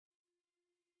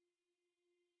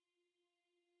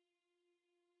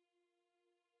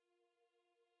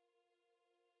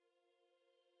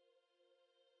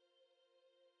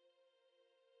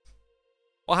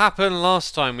What happened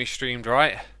last time we streamed,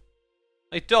 right?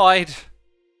 I died,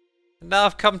 and now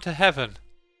I've come to heaven,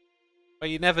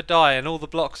 where you never die and all the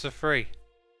blocks are free.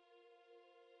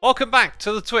 Welcome back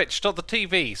to the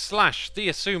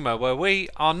twitch.tv/Xisuma, where we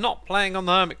are not playing on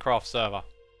the Hermitcraft server.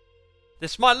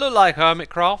 This might look like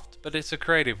Hermitcraft, but it's a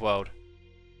creative world.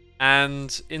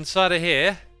 And inside of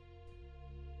here,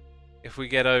 if we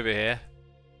get over here,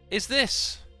 is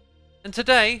this. And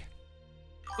today,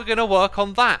 we're going to work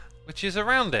on that, which is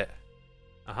around it.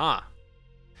 Aha.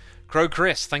 Crow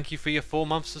Chris, thank you for your 4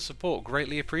 months of support.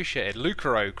 Greatly appreciated.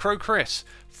 Lucaro, Crow Chris,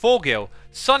 Forgil,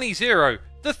 Sunny Zero,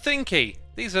 The Thinky.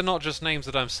 These are not just names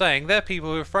that I'm saying, they're people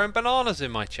who have thrown bananas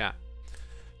in my chat.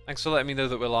 Thanks for letting me know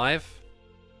that we're live.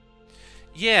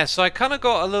 Yeah, so I kind of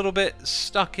got a little bit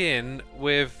stuck in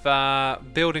with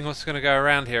building what's going to go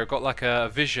around here. I've got like a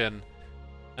vision,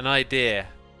 an idea.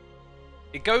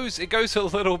 It goes a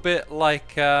little bit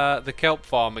like the kelp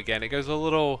farm again. It goes a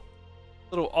little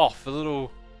off, a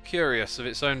little curious of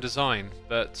its own design,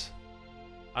 but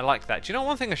I like that. Do you know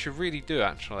one thing I should really do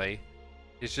actually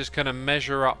is just kind of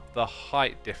measure up the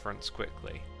height difference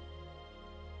quickly.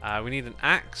 We need an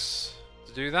axe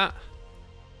to do that.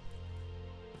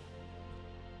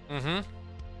 And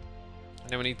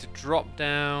then we need to drop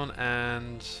down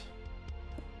and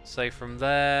say from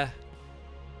there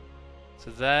to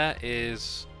there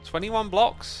is 21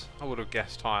 blocks. I would have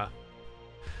guessed higher.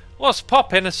 What's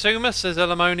poppin', Xisuma, says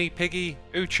Elamoni Piggy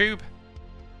YouTube.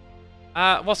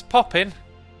 What's poppin'?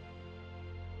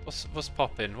 What's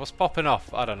poppin'? What's popping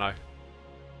off? I don't know.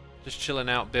 Just chilling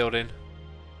out building.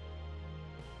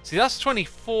 See, that's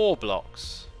 24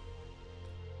 blocks.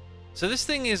 So this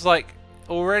thing is like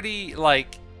already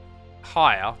like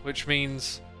higher, which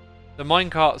means the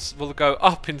minecarts will go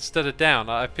up instead of down.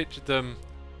 I pictured them,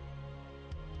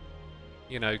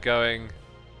 you know, going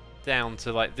down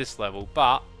to like this level,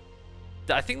 but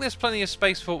I think there's plenty of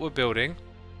space for what we're building.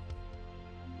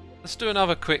 Let's do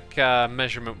another quick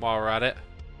measurement while we're at it.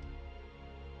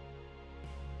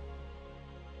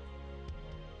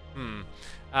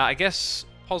 I guess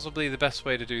possibly the best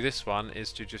way to do this one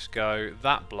is to just go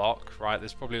that block, right?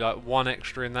 There's probably like one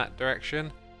extra in that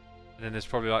direction, and then there's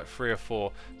probably like 3 or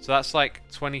 4. So that's like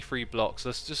 23 blocks.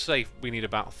 Let's just say we need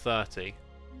about 30,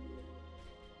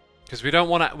 because we don't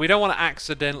want to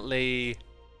accidentally.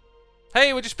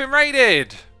 Hey, we've just been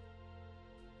raided!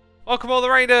 Welcome all the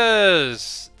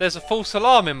raiders! There's a false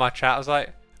alarm in my chat. I was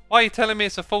like, why are you telling me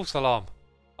it's a false alarm?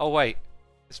 Oh wait,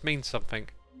 this means something.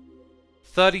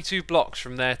 32 blocks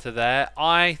from there to there.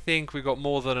 I think we've got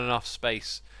more than enough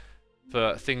space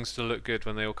for things to look good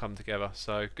when they all come together.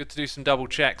 So, good to do some double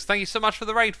checks. Thank you so much for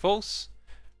the raid, False.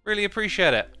 Really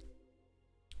appreciate it.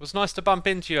 It was nice to bump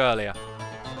into you earlier.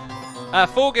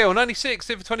 Forgil 96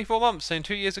 did for 24 months, saying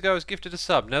 2 years ago I was gifted a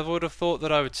sub. Never would have thought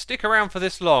that I would stick around for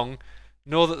this long,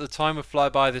 nor that the time would fly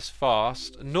by this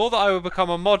fast, nor that I would become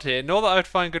a mod here, nor that I would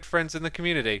find good friends in the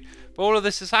community. But all of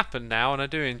this has happened now, and I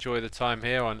do enjoy the time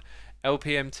here on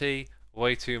LPMT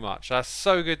way too much. That's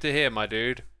so good to hear, my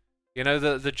dude. You know,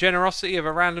 the generosity of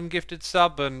a random gifted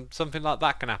sub and something like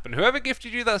that can happen. Whoever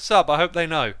gifted you that sub, I hope they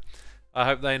know. I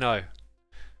hope they know.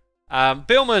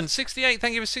 Billman 68,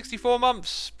 thank you for 64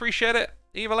 months. Appreciate it.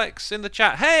 Evil X in the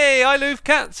chat. Hey, I Love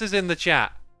Cats is in the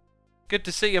chat. Good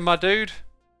to see you, my dude.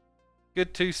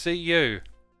 Good to see you.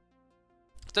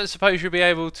 Don't suppose you'll be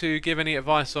able to give any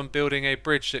advice on building a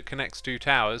bridge that connects 2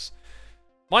 towers.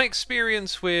 My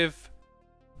experience with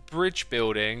bridge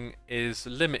building is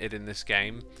limited in this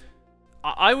game.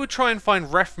 I would try and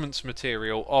find reference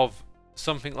material of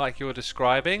something like you're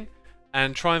describing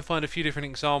and try and find a few different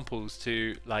examples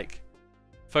to like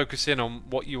focus in on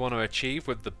what you want to achieve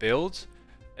with the build.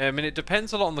 I mean, it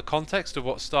depends a lot on the context of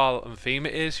what style and theme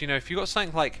it is. You know, if you've got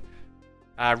something like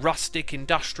rustic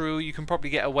industrial, you can probably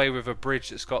get away with a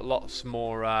bridge that's got lots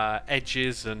more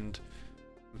edges and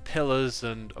pillars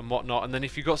and whatnot. And then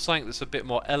if you've got something that's a bit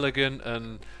more elegant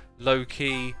and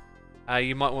low-key,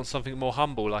 you might want something more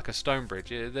humble like a stone bridge.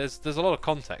 There's a lot of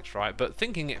context, right? But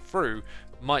thinking it through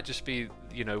might just be,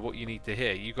 you know, what you need to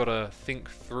hear. You've got to think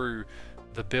through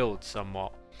the build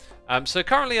somewhat. So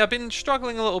currently I've been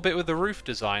struggling a little bit with the roof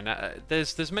design.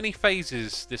 There's many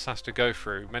phases this has to go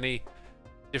through, many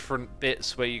different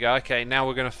bits where you go, okay, now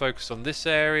we're going to focus on this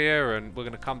area and we're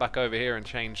going to come back over here and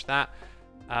change that.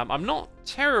 I'm not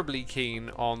terribly keen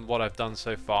on what I've done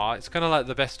so far. It's kind of like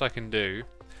the best I can do.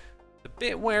 The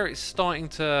bit where it's starting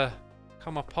to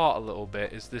come apart a little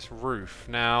bit is this roof.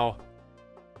 Now,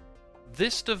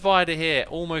 this divider here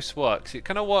almost works. It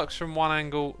kind of works from one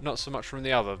angle, not so much from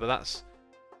the other, but that's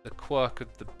the quirk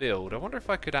of the build. I wonder if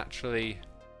I could actually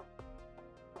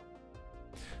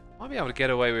Might be able to get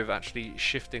away with actually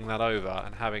shifting that over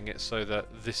and having it so that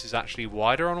this is actually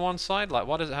wider on one side. Like,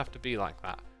 why does it have to be like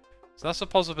that? So that's a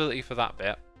possibility for that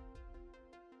bit.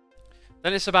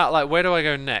 Then it's about, like, where do I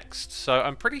go next? So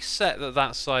I'm pretty set that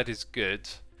that side is good.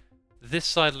 This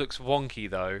side looks wonky,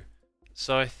 though.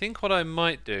 So I think what I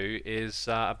might do is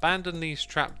abandon these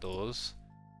trapdoors.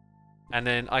 And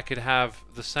then I could have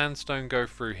the sandstone go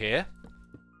through here.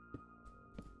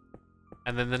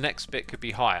 And then the next bit could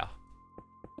be higher.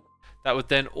 That would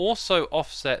then also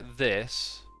offset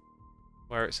this,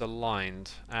 where it's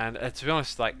aligned. And to be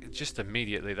honest, like, just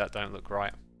immediately that don't look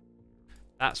right.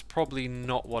 That's probably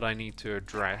not what I need to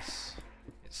address.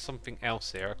 It's something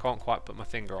else here. I can't quite put my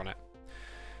finger on it.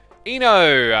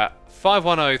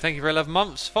 Eno510, thank you for 11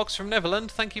 months. Fox from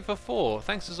Netherlands, thank you for 4.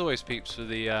 Thanks as always, peeps, for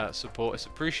the support. It's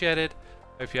appreciated.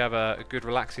 Hope you have a good,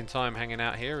 relaxing time hanging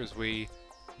out here as we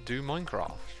do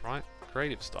Minecraft, right?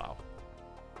 Creative style.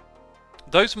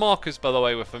 Those markers, by the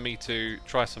way, were for me to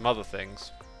try some other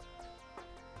things.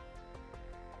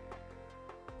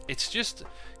 It's just,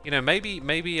 you know,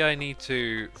 maybe I need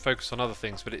to focus on other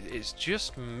things, but it's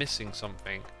just missing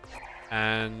something.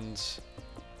 And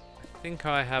I think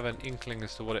I have an inkling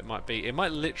as to what it might be. It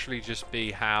might literally just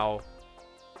be how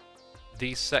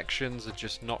these sections are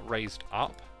just not raised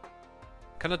up.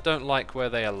 Kind of don't like where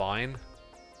they align.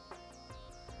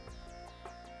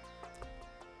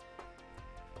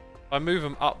 If I move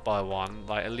them up by one,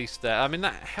 like at least there, I mean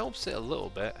that helps it a little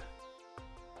bit.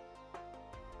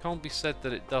 Can't be said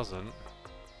that it doesn't.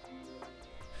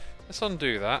 Let's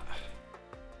undo that.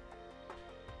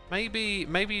 Maybe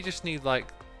you just need like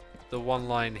the one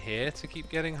line here to keep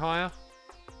getting higher.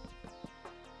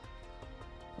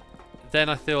 Then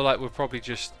I feel like we're probably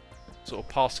just sort of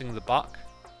passing the buck.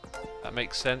 That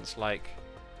makes sense, like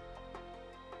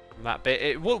that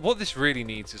bit. What this really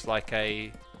needs is like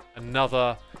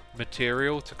another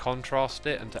material to contrast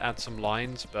it and to add some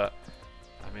lines, but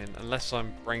I mean, unless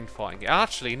I'm brain farting.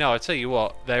 Actually, no, I tell you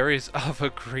what, there is other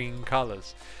green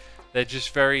colours. They're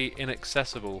just very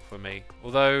inaccessible for me.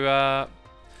 Although,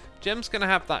 Gem's going to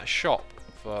have that shop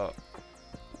for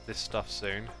this stuff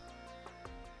soon.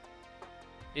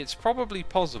 It's probably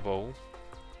possible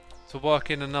to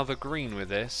work in another green with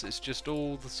this. It's just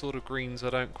all the sort of greens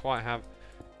I don't quite have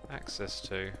access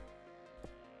to.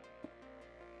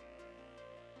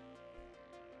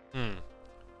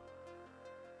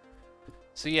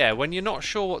 So yeah, when you're not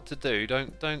sure what to do,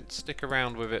 don't stick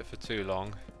around with it for too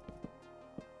long.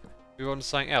 Move on to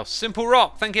something else. Simple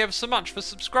Rock, thank you ever so much for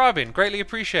subscribing. Greatly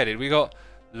appreciated. We got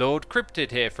Lord Cryptid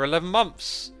here for 11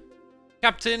 months.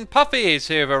 Captain Puffy is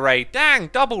here with a raid. Dang,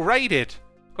 double raided.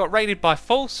 Got raided by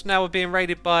False, now we're being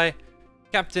raided by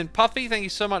Captain Puffy. Thank you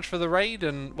so much for the raid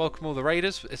and welcome all the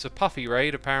raiders. It's a Puffy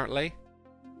raid apparently.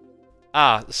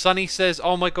 Ah, Sunny says,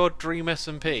 oh my god, Dream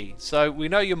SMP. So, we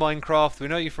know you're Minecraft, we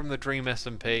know you're from the Dream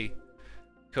SMP.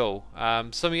 Cool.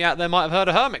 Some of you out there might have heard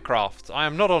of Hermitcraft. I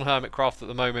am not on Hermitcraft at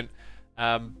the moment.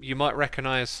 You might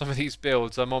recognise some of these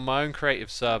builds. I'm on my own creative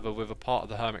server with a part of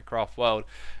the Hermitcraft world.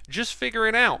 Just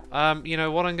figuring out, you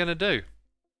know, what I'm going to do.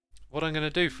 What I'm going to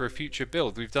do for a future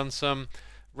build. We've done some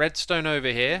redstone over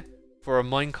here for a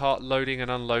minecart loading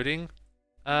and unloading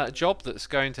job that's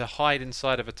going to hide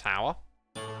inside of a tower.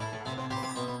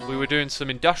 We were doing some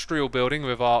industrial building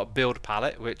with our build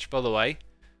palette, which, by the way,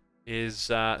 is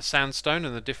sandstone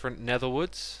and the different nether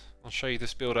woods. I'll show you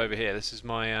this build over here. This is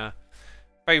my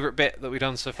favourite bit that we've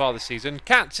done so far this season.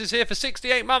 Cats is here for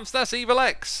 68 months. That's Evil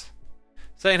X.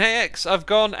 Saying, hey X, I've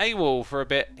gone AWOL for a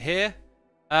bit here.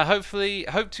 Hopefully,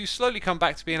 hope to slowly come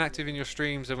back to being active in your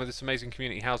streams and with this amazing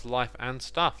community. How's life and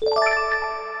stuff?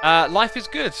 Life is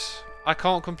good. I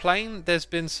can't complain. There's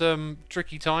been some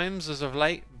tricky times as of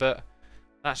late, but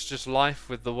that's just life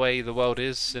with the way the world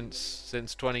is since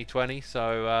 2020.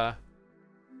 So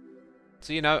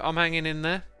you know, I'm hanging in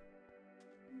there.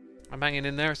 I'm hanging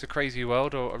in there. It's a crazy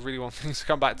world. I really want things to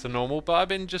come back to normal, but I've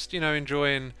been just, you know,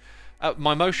 enjoying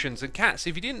my motions. And Cats,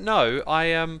 if you didn't know,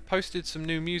 I posted some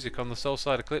new music on the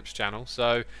Soulside Eclipse channel.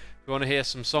 So if you want to hear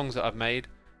some songs that I've made,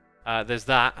 there's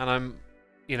that. And I'm,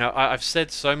 you know, I've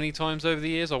said so many times over the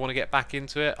years I want to get back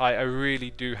into it. I really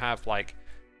do have like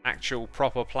actual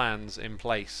proper plans in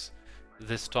place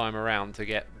this time around to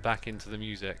get back into the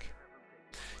music.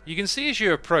 You can see as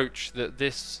you approach that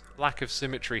this lack of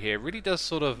symmetry here really does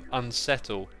sort of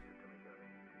unsettle,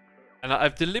 and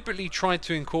I've deliberately tried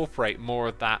to incorporate more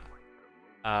of that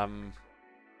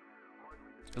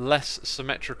less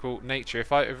symmetrical nature.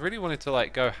 If I really wanted to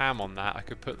like go ham on that, I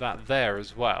could put that there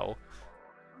as well,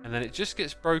 and then it just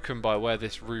gets broken by where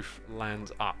this roof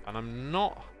lands up, and I'm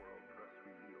not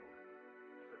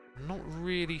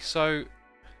really so...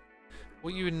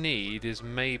 what you would need is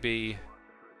maybe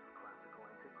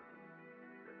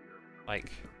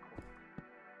like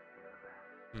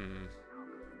I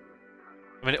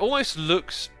mean, it almost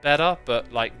looks better,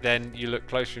 but like then you look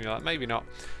closer and you're like, maybe not.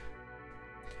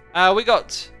 We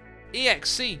got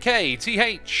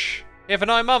EXCKTH here for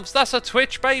 9 months. That's a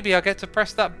Twitch baby. I get to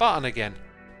press that button again.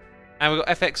 And we got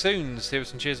FXoons here with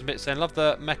some cheers and bits saying, love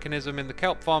the mechanism in the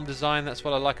kelp farm design. That's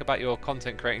what I like about your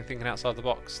content creating, thinking outside the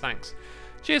box. Thanks.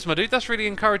 Cheers, my dude. That's really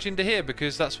encouraging to hear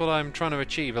because that's what I'm trying to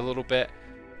achieve. A little bit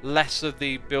less of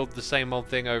the build the same old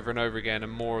thing over and over again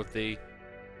and more of the,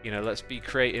 you know, let's be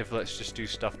creative, let's just do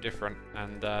stuff different.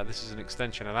 And this is an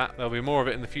extension of that. There'll be more of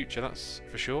it in the future, that's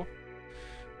for sure.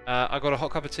 I got a hot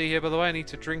cup of tea here, by the way. I need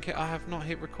to drink it. I have not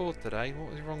hit record today.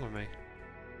 What is wrong with me?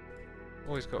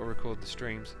 Always got to record the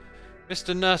streams.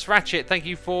 Mr. Nurse Ratchet, thank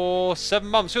you for 7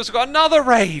 months. We also got another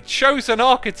raid. Chosen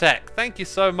Architect. Thank you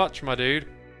so much, my dude.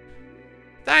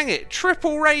 Dang it.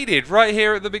 Triple raided right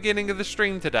here at the beginning of the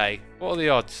stream today. What are the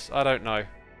odds? I don't know.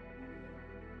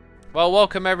 Well,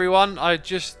 welcome everyone. I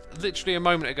just literally a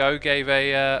moment ago gave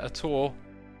a tour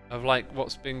of like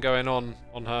what's been going on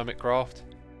Hermitcraft.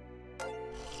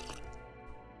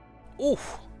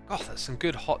 Oof, God, that's some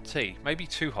good hot tea. Maybe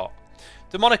too hot.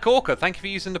 Demonic Orca, thank you for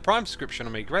using the Prime subscription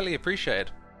on me. Greatly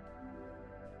appreciated.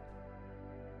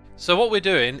 So what we're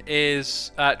doing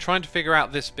is trying to figure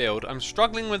out this build. I'm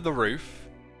struggling with the roof.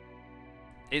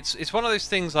 It's one of those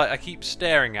things like I keep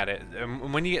staring at it,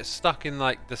 and when you get stuck in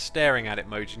like the staring at it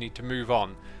mode, you need to move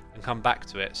on and come back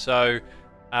to it. So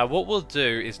what we'll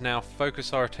do is now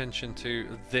focus our attention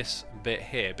to this bit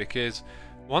here, because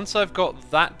once I've got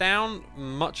that down,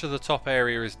 much of the top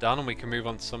area is done and we can move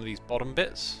on to some of these bottom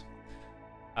bits.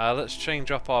 Let's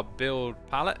change up our build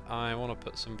palette. I want to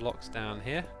put some blocks down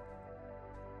here.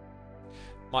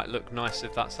 Might look nice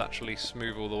if that's actually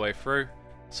smooth all the way through.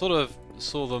 Sort of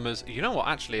saw them as, you know what,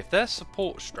 actually, if they're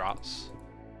support struts,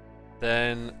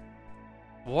 then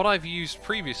what I've used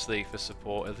previously for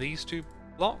support are these 2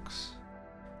 blocks.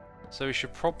 So we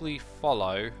should probably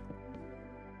follow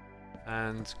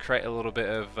and create a little bit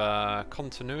of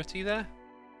continuity there.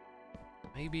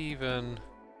 Maybe even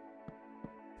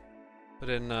put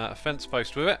in a fence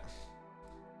post with it.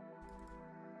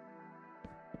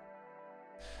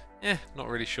 Yeah, not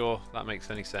really sure that makes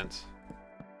any sense.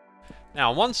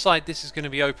 Now on one side this is going to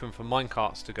be open for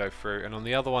minecarts to go through, and on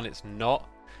the other one it's not.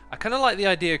 I kind of like the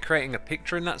idea of creating a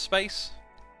picture in that space.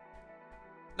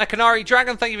 Nakanari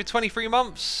Dragon, thank you for 23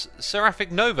 months.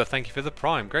 Seraphic Nova, thank you for the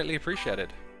Prime, greatly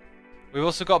appreciated. We've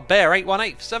also got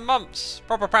Bear818 for 7 months.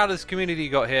 Proper proud of this community you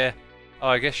got here. Oh,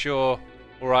 I guess you're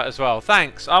alright as well.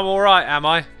 Thanks, I'm alright, am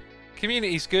I?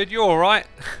 Community's good, you're alright.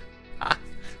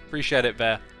 Appreciate it,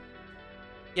 Bear.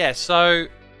 Yeah, so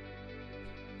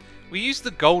we use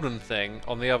the golden thing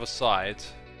on the other side.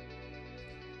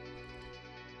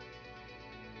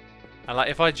 And like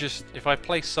if I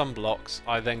place some blocks,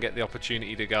 I then get the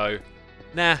opportunity to go,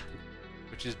 nah,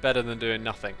 which is better than doing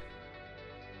nothing.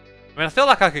 I mean, I feel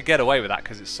like I could get away with that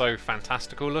because it's so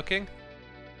fantastical looking.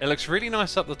 It looks really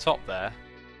nice up the top there.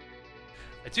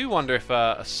 I do wonder if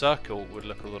a circle would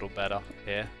look a little better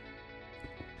here.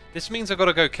 This means I've got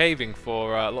to go caving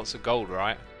for lots of gold,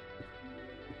 right?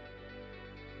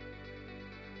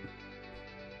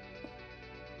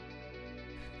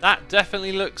 That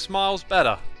definitely looks miles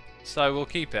better, so we'll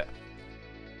keep it.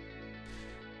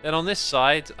 Then on this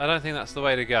side, I don't think that's the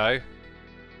way to go.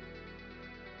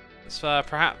 Let's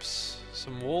perhaps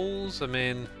some walls. I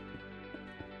mean,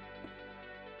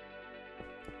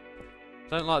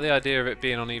 don't like the idea of it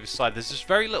being on either side. There's just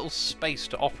very little space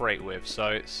to operate with,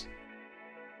 so it's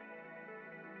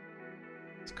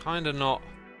kind of not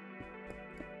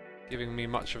giving me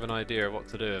much of an idea of what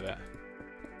to do with it.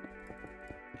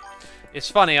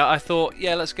 It's funny, I thought,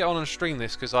 yeah, let's get on and stream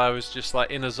this because I was just like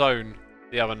in a zone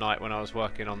the other night when I was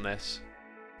working on this.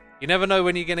 You never know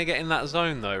when you're going to get in that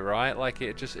zone though, right? Like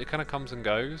it kind of comes and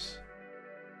goes.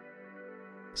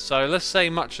 So let's say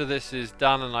much of this is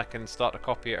done and I can start to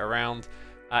copy it around.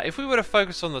 If we were to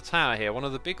focus on the tower here, one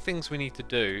of the big things we need to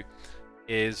do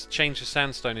is change the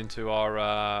sandstone into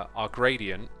our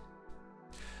gradient.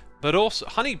 But also,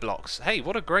 honey blocks. Hey,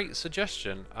 what a great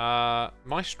suggestion.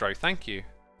 Maestro, thank you.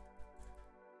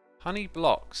 Honey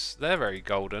blocks, they're very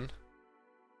golden.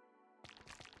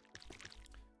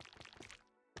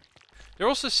 They're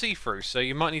also see-through, so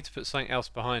you might need to put something else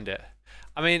behind it.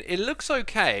 I mean, it looks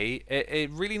okay.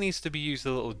 It really needs to be used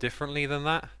a little differently than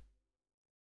that.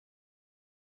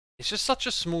 It's just such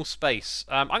a small space.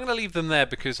 I'm going to leave them there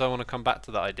because I want to come back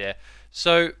to that idea.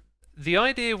 So, the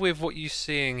idea with what you're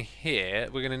seeing here,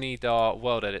 we're going to need our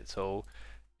world edit tool,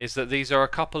 is that these are a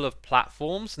couple of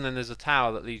platforms, and then there's a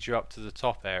tower that leads you up to the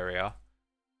top area.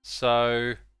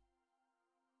 So,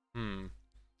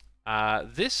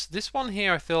 this one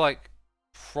here I feel like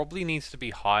probably needs to be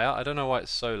higher. I don't know why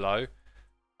it's so low.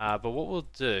 But what we'll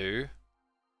do,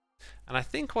 and I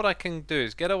think what I can do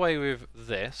is get away with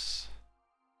this.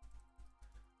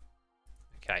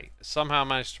 Okay, somehow I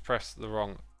managed to press the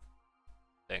wrong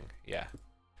thing. Yeah.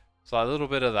 So a little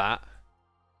bit of that.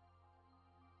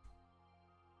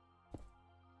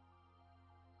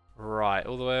 Right,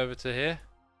 all the way over to here.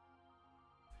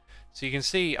 So you can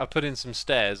see I put in some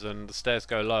stairs, and the stairs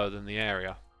go lower than the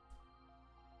area.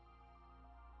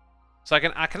 So I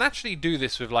can actually do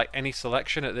this with like any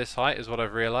selection at this height, is what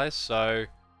I've realized. So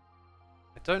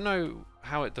I don't know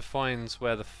how it defines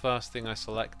where the first thing I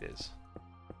select is.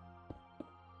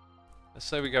 Let's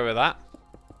say we go with that.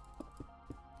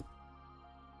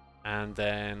 And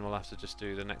then we'll have to just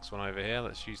do the next one over here.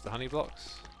 Let's use the honey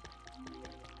blocks.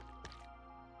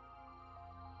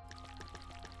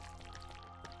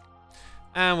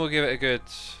 And we'll give it a good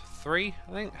 3,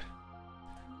 I think.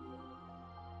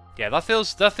 Yeah, that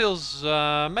feels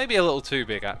maybe a little too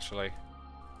big, actually.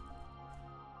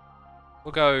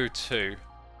 We'll go 2.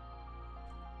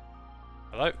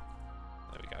 Hello?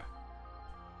 There we go.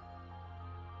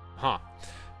 Huh.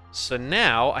 So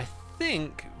now, I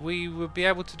think we would be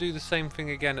able to do the same thing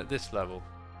again at this level.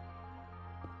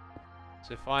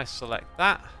 So if I select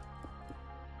that.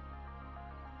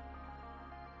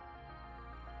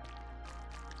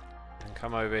 And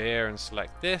come over here and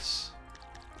select this.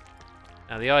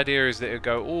 Now the idea is that it would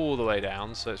go all the way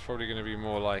down, so it's probably going to be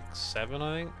more like 7,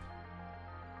 I think.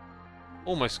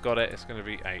 Almost got it, it's going to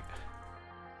be 8.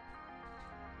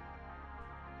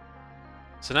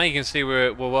 So now you can see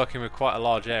we're working with quite a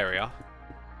large area.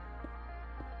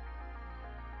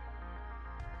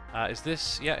 Is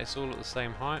this... yeah, it's all at the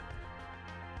same height.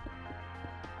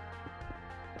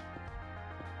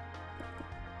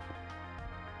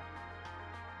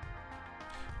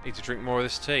 Need to drink more of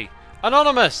this tea.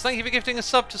 Anonymous, thank you for gifting a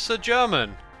sub to Sir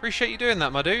German. Appreciate you doing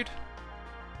that, my dude.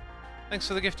 Thanks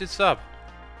for the gifted sub.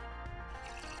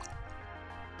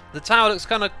 The tower looks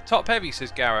kind of top heavy,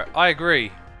 says Garrett. I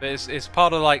agree, but it's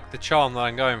part of like the charm that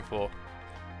I'm going for.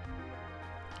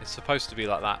 It's supposed to be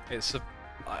like that.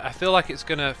 I feel like it's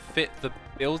gonna fit the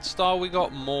build style we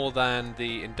got more than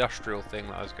the industrial thing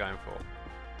that I was going for.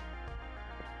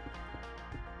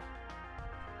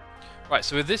 Right,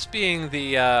 so with this being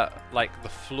the like the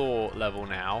floor level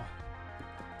now,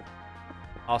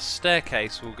 our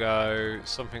staircase will go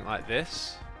something like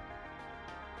this.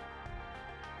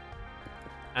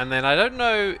 And then I don't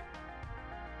know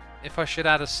if I should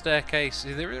add a staircase.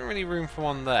 There isn't really room for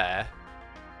one there.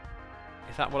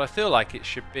 In fact, what I feel like it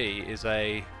should be is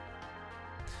like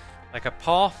a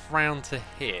path round to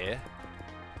here.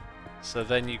 So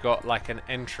then you got like an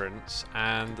entrance,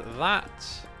 and that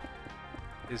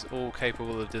is all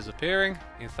capable of disappearing.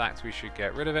 In fact, we should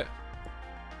get rid of it.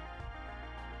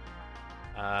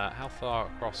 How far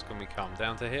across can we come?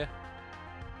 Down to here?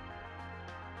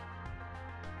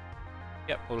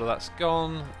 Yep, all of that's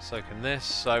gone. So can this.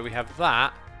 So we have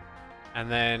that, and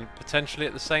then potentially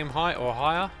at the same height or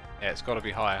higher. Yeah, it's got to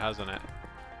be higher, hasn't it?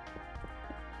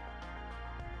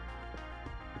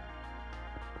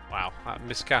 Wow, I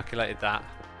miscalculated that.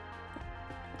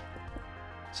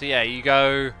 So yeah, you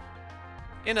go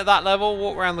in at that level,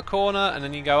 walk around the corner, and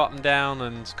then you go up and down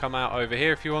and come out over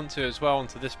here if you want to as well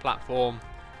onto this platform,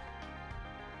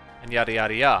 and yada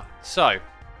yada yada. So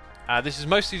this is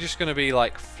mostly just going to be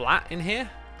like flat in here,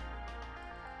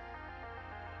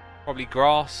 probably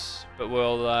grass, but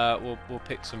we'll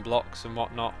pick some blocks and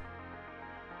whatnot.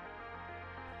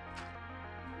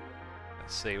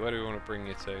 Let's see, where do we want to bring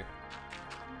you to?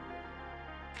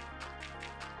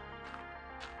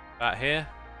 About here.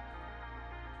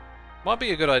 Might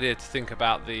be a good idea to think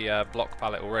about the block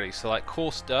palette already. So like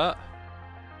coarse dirt,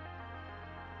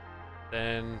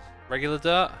 then regular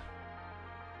dirt,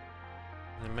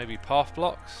 and then maybe path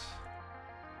blocks.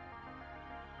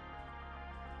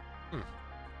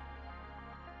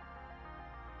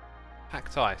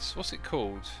 Packed ice. What's it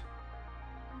called?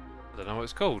 I don't know what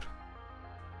it's called.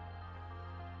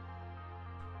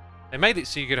 They made it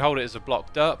so you could hold it as a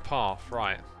block. Dirt path,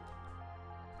 right.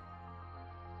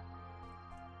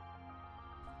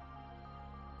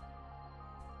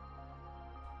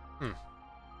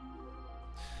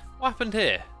 What happened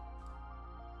here?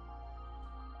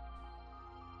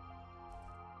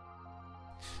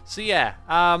 So yeah,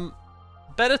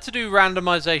 better to do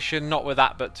randomization, not with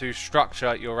that, but to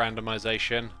structure your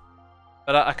randomization.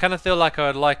 But I kind of feel like I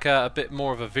would like a bit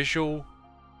more of a visual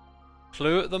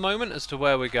clue at the moment as to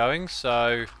where we're going.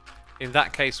 So in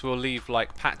that case we'll leave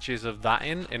like patches of that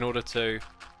in order to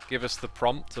give us the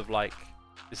prompt of like,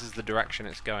 this is the direction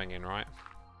it's going in, right?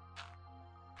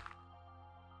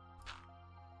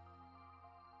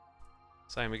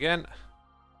 Same again.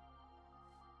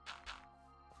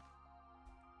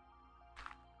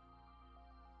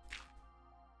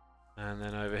 And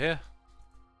then over here.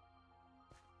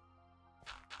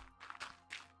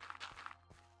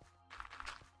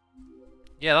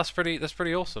 Yeah, that's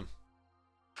pretty awesome.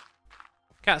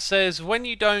 Cat says, when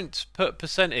you don't put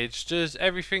percentage, does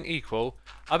everything equal?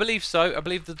 I believe so. I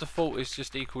believe the default is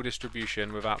just equal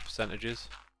distribution without percentages.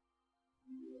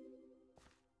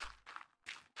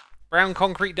 Brown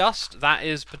concrete dust, that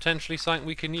is potentially something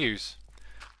we can use.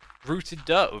 Rooted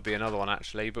dirt would be another one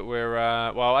actually, but we're,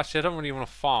 well actually I don't really want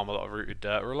to farm a lot of rooted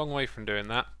dirt. We're a long way from doing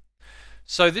that.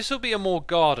 So this will be a more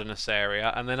gardenous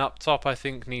area, and then up top I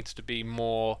think needs to be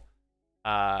more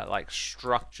like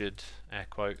structured, air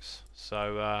quotes.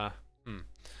 So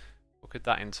what could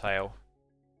that entail?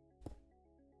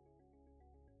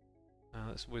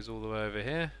 Let's whiz all the way over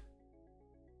here.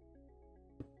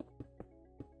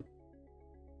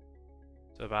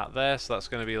 So about there, so that's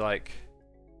going to be like,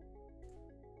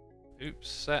 oops,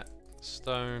 set,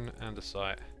 stone, and a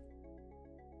site.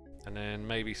 And then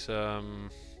maybe some,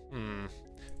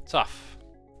 tough.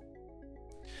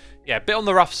 Yeah, a bit on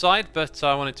the rough side, but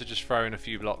I wanted to just throw in a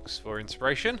few blocks for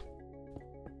inspiration.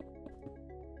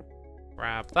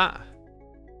 Grab that.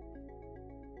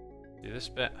 Do this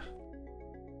bit.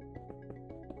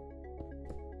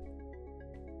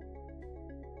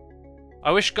 I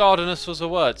wish gardenous was a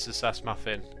word, says Sass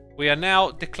Muffin. We are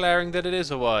now declaring that it is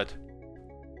a word.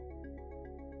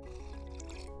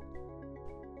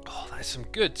 Oh, that is some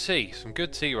good tea. Some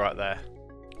good tea right there.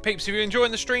 Peeps, if you're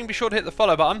enjoying the stream, be sure to hit the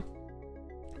follow button.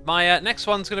 My next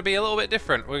one's going to be a little bit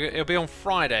different. It'll be on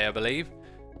Friday, I believe.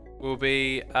 We'll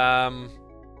be on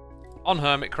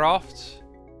Hermitcraft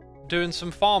doing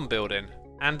some farm building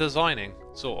and designing,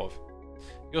 sort of.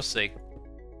 You'll see.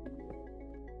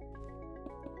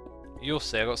 You'll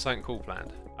see, I've got something cool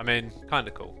planned. I mean, kind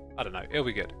of cool. I don't know, it'll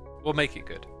be good. We'll make it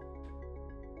good.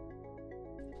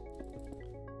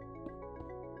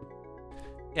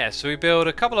 Yeah, so we build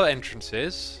a couple of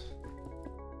entrances.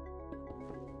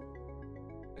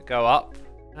 Go up,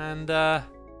 and there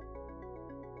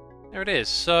it is.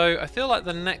 So I feel like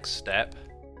the next step...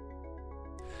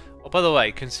 Oh, by the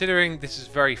way, considering this is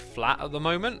very flat at the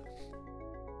moment,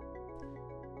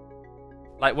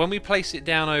 like when we place it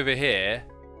down over here,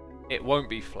 it won't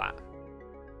be flat.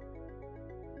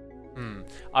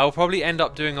 I'll probably end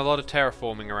up doing a lot of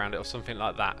terraforming around it or something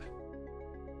like that.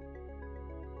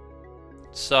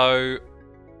 So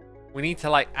we need to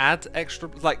like add extra,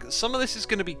 like some of this is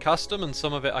going to be custom and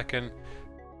some of it I can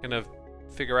kind of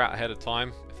figure out ahead of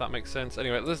time, if that makes sense.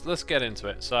 Anyway, let's get into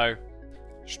it. So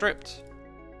stripped,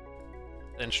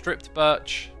 then stripped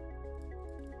birch.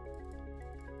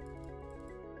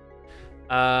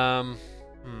 I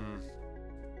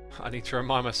need to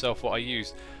remind myself what I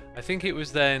used. I think it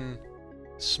was then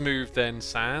smooth, then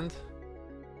sand.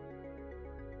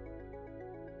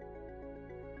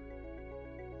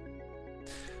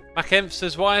 Macemp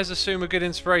says, why is Xisuma good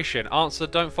inspiration? Answer,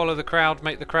 don't follow the crowd,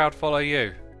 make the crowd follow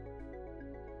you.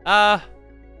 Don't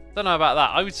know about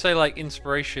that. I would say like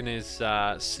inspiration is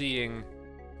seeing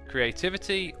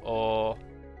creativity or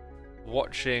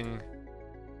watching...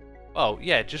 Well,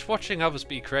 yeah, just watching others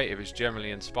be creative is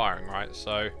generally inspiring, right?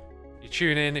 So you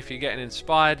tune in if you're getting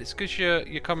inspired. It's because you're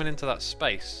coming into that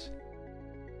space.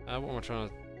 What am I trying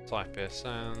to type here?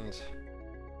 Sand,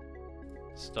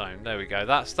 stone. There we go.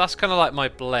 That's kind of like my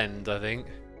blend, I think.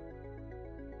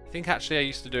 I think actually I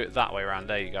used to do it that way around.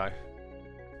 There you go.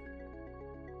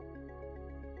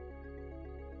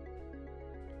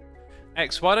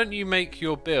 X, why don't you make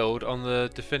your build on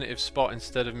the definitive spot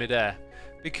instead of mid-air?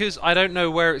 Because I don't know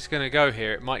where it's going to go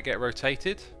here. It might get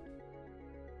rotated.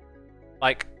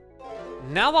 Like,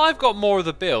 now that I've got more of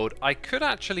the build, I could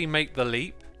actually make the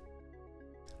leap.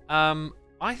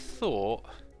 I thought...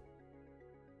 Do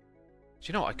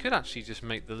you know what? I could actually just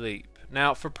make the leap.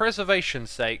 Now, for preservation's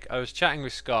sake, I was chatting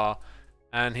with Scar,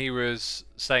 and he was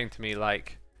saying to me,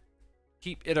 like,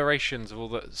 keep iterations of all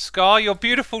the... Scar, your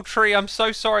beautiful tree, I'm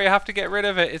so sorry, I have to get rid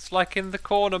of it. It's like in the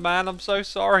corner, man. I'm so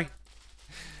sorry.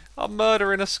 I'm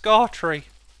murdering a Scar tree.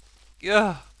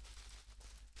 Ugh.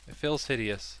 It feels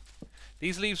hideous.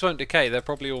 These leaves won't decay, they're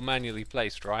probably all manually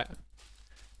placed, right?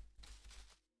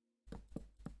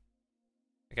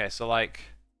 Okay, so like...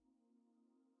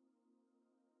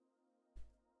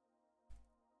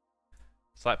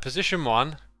 It's like position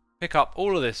 1, pick up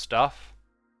all of this stuff,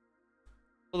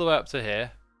 all the way up to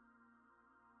here.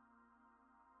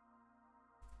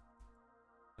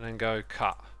 and then go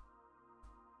cut.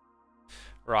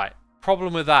 Right.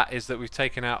 Problem with that is that we've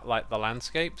taken out like the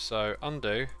landscape, so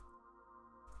undo.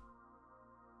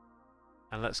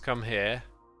 And let's come here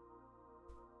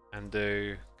and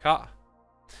do cut.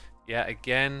 Yeah,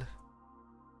 again,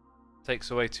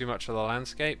 takes away too much of the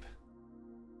landscape.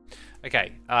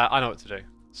 Okay, I know what to do.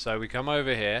 So we come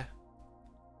over here.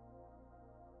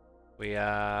 We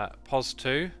pos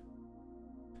 2.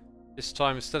 This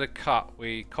time instead of cut,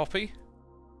 we copy.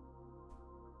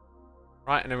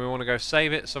 Right, and then we want to go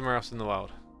save it somewhere else in the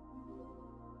world.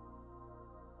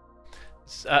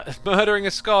 Murdering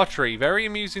a scar tree, very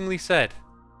amusingly said.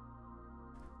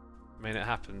 I mean, it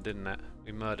happened, didn't it?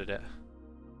 We murdered it.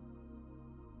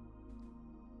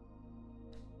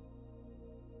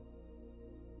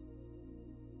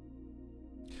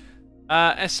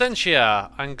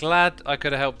 Essentia, I'm glad I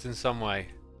could have helped in some way.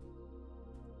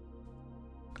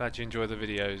 Glad you enjoy the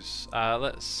videos.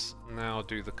 Let's now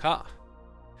do the cut.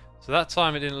 So that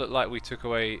time it didn't look like we took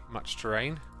away much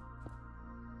terrain.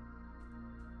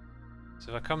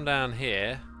 So if I come down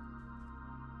here...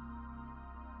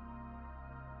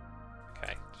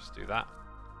 Okay, just do that.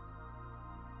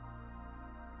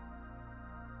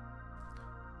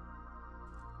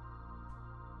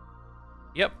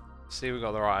 Yep, see, we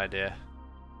got the right idea.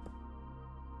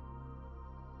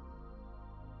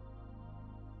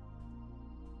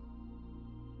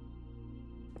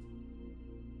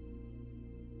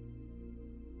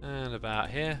 And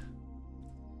about here.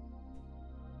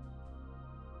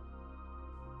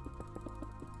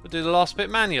 We'll do the last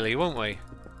bit manually, won't we?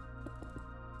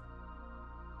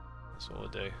 That's what we'll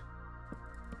do.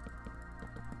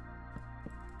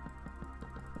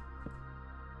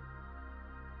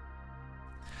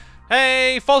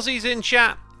 Hey, Fozzie's in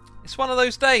chat. It's one of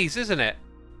those days, isn't it?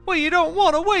 Well, you don't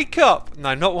want to wake up.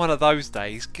 No, not one of those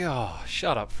days. God,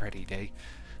 shut up, Freddie D.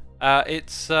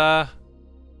 It's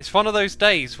one of those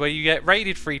days where you get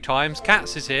raided 3 times.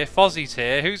 Cats is here, Fozzie's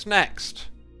here. Who's next?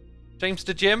 James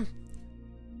to Jim?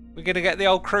 We're gonna get the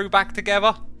old crew back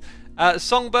together.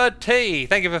 Songbird T,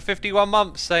 thank you for 51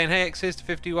 months. Saying, hey, here's to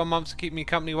 51 months to keep me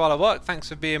company while I work. Thanks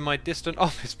for being my distant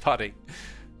office buddy.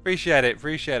 Appreciate it,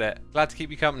 appreciate it. Glad to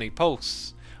keep you company.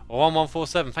 Pulse, or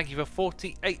 1147, thank you for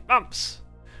 48 months.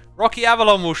 Rocky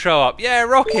Avalon will show up. Yeah,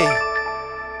 Rocky.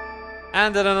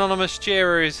 And an anonymous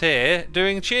cheerer is here,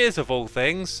 doing cheers of all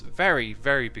things. Very,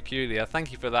 very peculiar.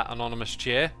 Thank you for that anonymous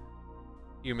cheer.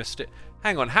 You missed it.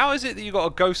 Hang on, how is it that you got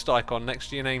a ghost icon next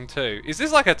to your name too? Is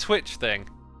this like a Twitch thing?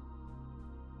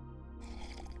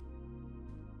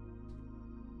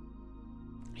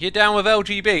 You're down with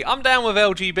LGB. I'm down with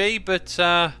LGB, but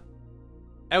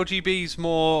LGB's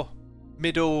more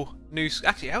middle news.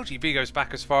 Actually, LGB goes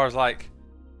back as far as like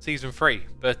season 3,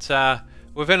 but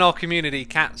within our community,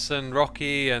 Cats and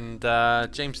Rocky and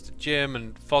James to Jim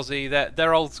and Fozzie,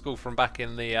 they're old school from back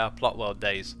in the Plot World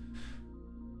days.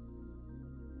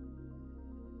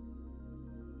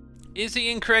 Is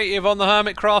he in creative on the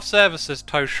Hermitcraft server, says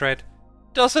Toeshred.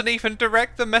 Doesn't even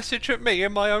direct the message at me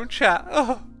in my own chat.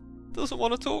 Oh, doesn't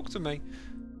want to talk to me.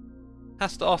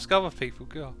 Has to ask other people.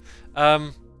 God.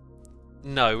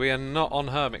 No, we are not on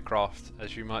Hermitcraft,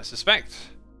 as you might suspect.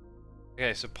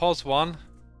 Okay, so pos 1.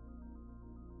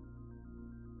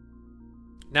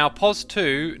 Now pos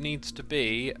 2 needs to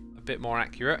be a bit more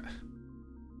accurate.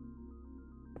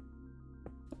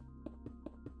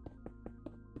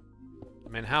 I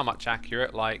mean, how much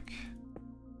accurate? Like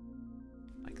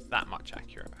that much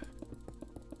accurate.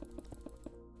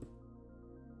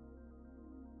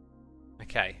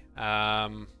 Okay.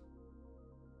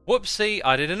 Whoopsie!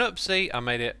 I did an oopsie. I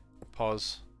made it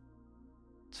pos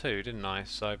 2, didn't I?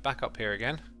 So back up here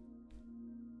again.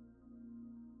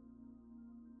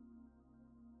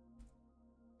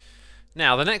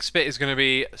 Now the next bit is going to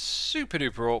be super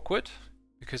duper awkward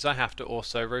because I have to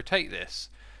also rotate this.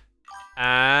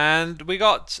 And we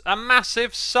got a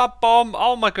massive sub bomb.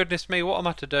 Oh my goodness me, what am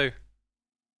I to do?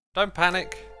 Don't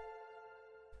panic.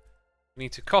 We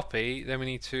need to copy, then we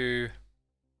need to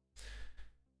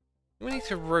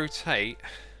rotate.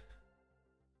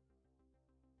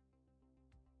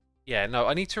 Yeah, no,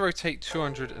 I need to rotate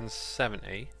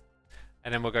 270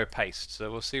 and then we'll go paste.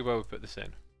 So we'll see where we put this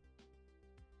in.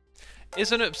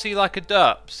 Is an oopsie like a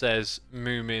derp, says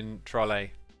Moomin Trolle.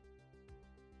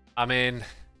 I mean,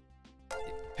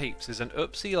 peeps, is an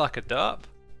oopsie like a derp?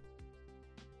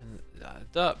 And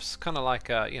derp's kind of like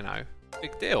a, you know,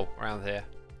 big deal around here.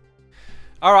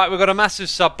 Alright, we've got a massive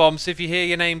sub bomb, so if you hear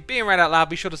your name being read out loud,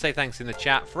 be sure to say thanks in the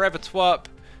chat. Forever Twerp,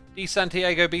 D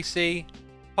Santiago BC,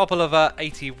 Popolover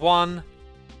 81,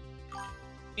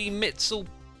 B Mitzel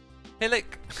Pillick,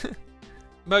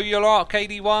 Moyolark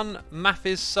 81,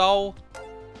 Mathis Soul,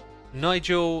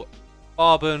 Nigel,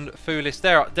 Barben, Foolis.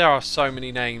 There are so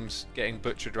many names getting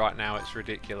butchered right now. It's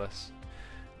ridiculous.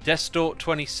 Destort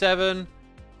 27,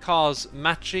 Cars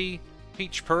Machi,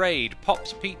 Peach Parade,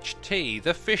 Pops Peach Tea,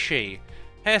 The Fishy,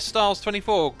 Hairstyles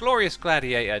 24, Glorious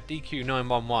Gladiator, DQ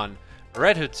 911,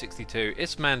 Red Hood 62,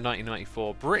 Isman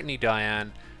 1994, Brittany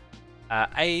Diane,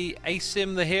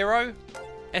 Asim the Hero,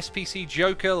 SPC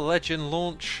Joker, Legend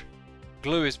Launch,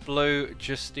 Glue is Blue,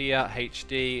 Justia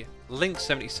HD, Link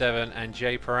 77, and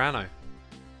Jay Pirano.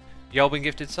 Y'all been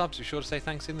gifted subs. Be sure to say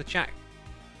thanks in the chat.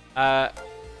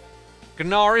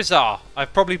 Gnarizar,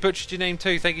 I've probably butchered your name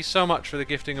too. Thank you so much for the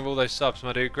gifting of all those subs,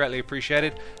 my dude. Greatly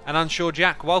appreciated. And Unsure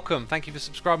Jack, welcome. Thank you for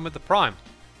subscribing with the Prime.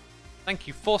 Thank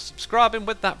you for subscribing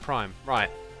with that Prime.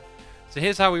 Right. So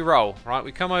here's how we roll. Right,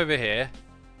 we come over here.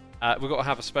 We've got to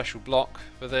have a special block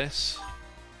for this.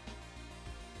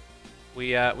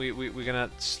 We're gonna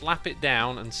slap it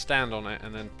down and stand on it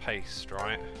and then paste,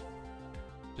 right?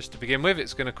 Just to begin with,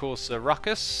 it's gonna cause a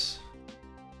ruckus.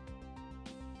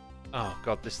 Oh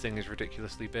god, this thing is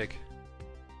ridiculously big.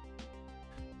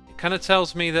 It kind of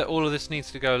tells me that all of this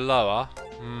needs to go lower.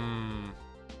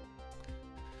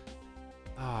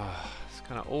 Oh, it's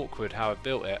kind of awkward how I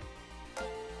built it.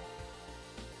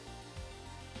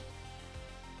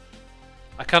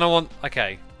 I kind of want...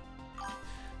 Okay.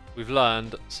 We've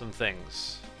learned some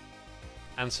things.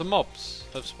 And some mobs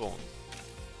have spawned.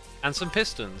 And some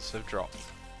pistons have dropped.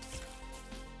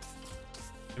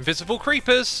 Invisible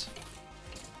creepers!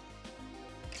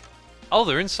 Oh,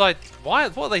 they're inside... Why?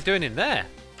 What are they doing in there?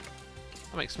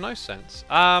 That makes no sense.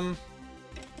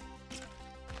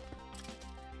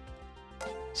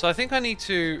 So I think I need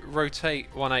to rotate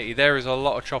 180. There is a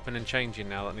lot of chopping and changing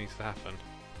now that needs to happen.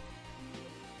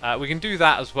 We can do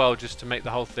that as well, just to make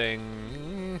the whole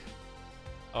thing...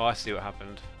 Oh, I see what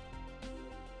happened.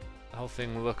 The whole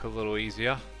thing will look a little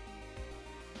easier.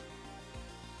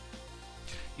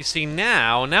 You see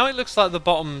now it looks like the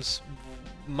bottom's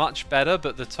much better,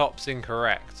 but the top's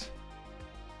incorrect.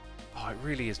 Oh, it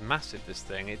really is massive, this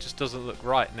thing. It just doesn't look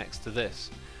right next to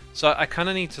this. So I kind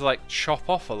of need to like chop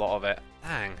off a lot of it.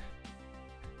 Dang.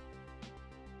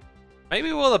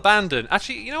 Maybe we'll abandon.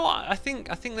 Actually, you know what? I think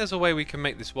there's a way we can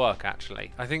make this work,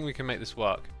 actually. I think we can make this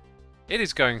work. It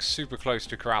is going super close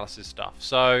to Corrales' stuff.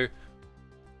 So,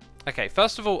 okay,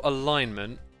 first of all,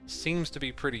 alignment seems to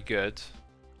be pretty good.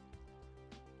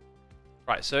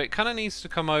 Right, so it kind of needs to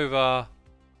come over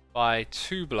by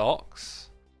 2 blocks.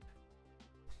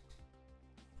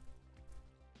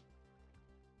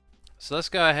 So let's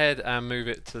go ahead and move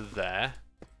it to there.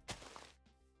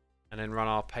 And then run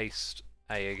our paste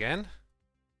A again.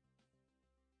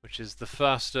 Which is the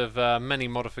first of many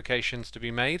modifications to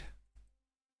be made.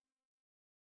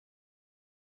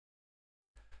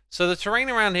 So the terrain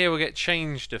around here will get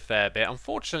changed a fair bit.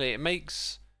 Unfortunately, it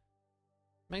makes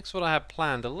what I had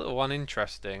planned a little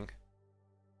uninteresting.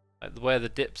 Like where the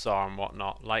dips are and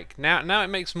whatnot. Like now it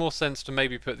makes more sense to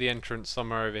maybe put the entrance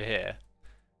somewhere over here.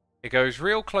 It goes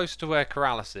real close to where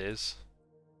Corrales is.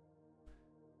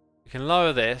 We can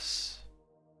lower this.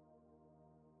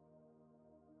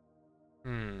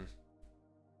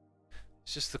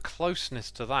 It's just the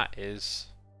closeness to that is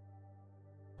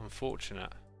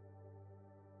unfortunate.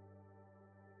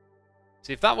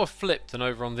 See, if that were flipped and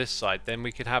over on this side, then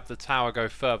we could have the tower go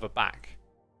further back.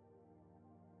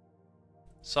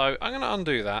 So I'm going to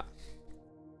undo that.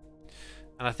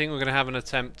 And I think we're going to have an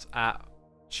attempt at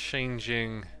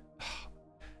changing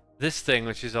this thing,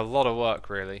 which is a lot of work,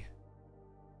 really.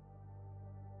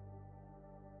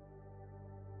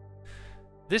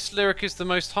 This lyric is the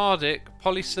most hardic,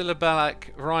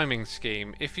 polysyllabic rhyming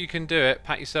scheme. If you can do it,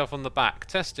 pat yourself on the back.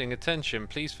 Testing, attention,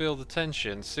 please feel the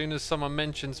tension. Soon as someone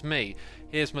mentions me,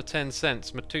 here's my 10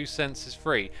 cents. My 2 cents is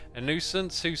free. A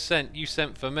nuisance? Who sent? You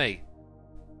sent for me.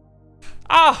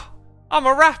 Ah! I'm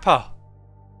a rapper!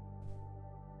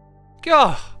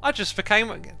 God, I just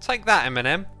became... Take that,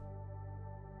 Eminem.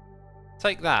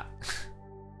 Take that.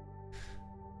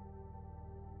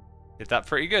 Did that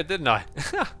pretty good, didn't I?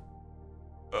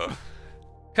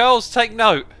 Curls, take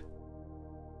note.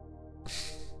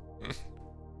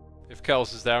 If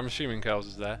Curls is there, I'm assuming Curls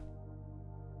is there.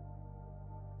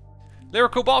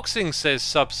 Lyrical boxing, says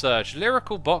Subsurge.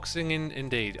 Lyrical boxing,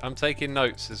 indeed. I'm taking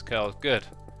notes, says Curls. Good,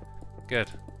 good.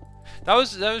 That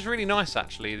was really nice,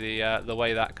 actually. The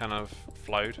way that kind of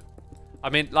flowed. I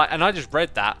mean, like, and I just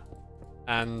read that,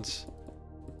 and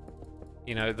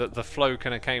you know, the flow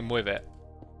kind of came with it.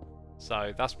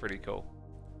 So that's pretty cool.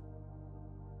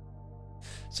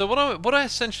 So what I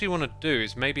essentially want to do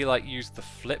is maybe like use the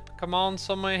flip command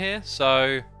somewhere here.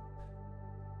 So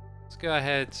let's go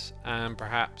ahead and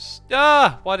perhaps...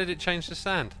 Ah! Why did it change the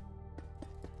sand?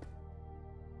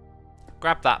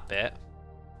 grab that bit.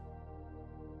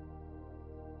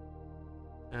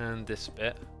 And this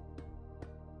bit.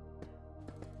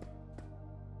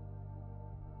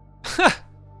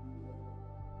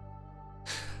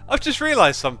 I've just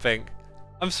realised something.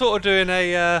 I'm sort of doing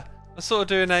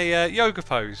a yoga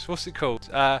pose. What's it called?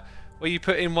 Where you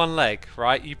put in one leg,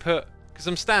 right? You put, because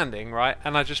I'm standing, right?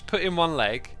 And I just put in one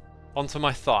leg onto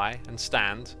my thigh and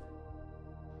stand.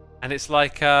 And it's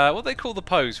like what they call the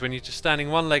pose when you're just standing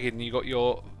one-legged and you got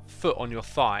your foot on your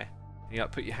thigh. And you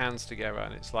like put your hands together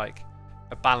and it's like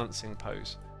a balancing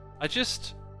pose. I've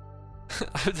just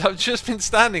been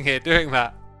standing here doing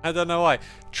that. I don't know why.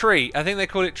 Tree. I think they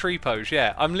call it tree pose.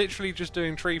 Yeah, I'm literally just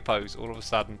doing tree pose all of a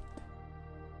sudden.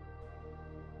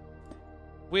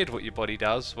 Weird what your body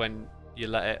does when you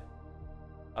let it.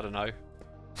 I don't know.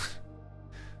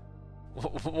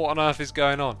 What on earth is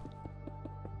going on?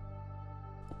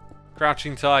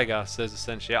 Crouching Tiger, says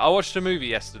Essentia. I watched a movie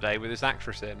yesterday with this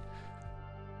actress in.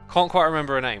 Can't quite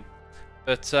remember her name.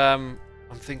 But I'm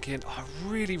thinking, oh, I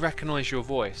really recognise your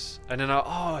voice. And then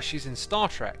oh, she's in Star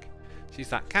Trek. She's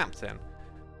that captain.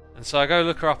 And so I go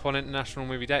look her up on International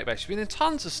Movie Database. She's been in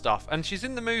tons of stuff. And she's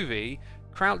in the movie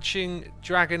Crouching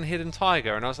Dragon, Hidden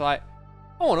Tiger. And I was like,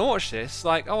 I want to watch this.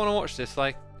 Like, I want to watch this.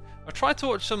 Like, I tried to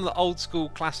watch some of the old school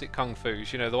classic kung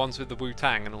fus. You know, the ones with the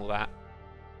Wu-Tang and all that.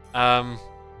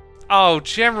 Oh,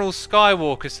 General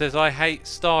Skywalker says, I hate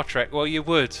Star Trek. Well, you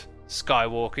would,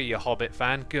 Skywalker, you Hobbit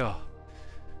fan. God.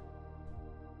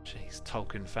 Jeez,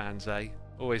 Tolkien fans, eh?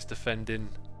 Always defending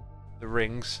the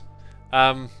rings.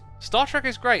 Star Trek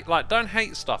is great. Like, don't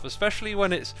hate stuff, especially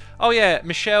when it's... Oh yeah,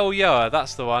 Michelle Yeoh,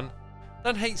 that's the one.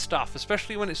 Don't hate stuff,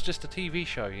 especially when it's just a TV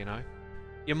show, you know?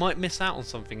 You might miss out on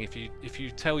something if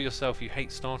you tell yourself you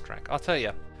hate Star Trek. I'll tell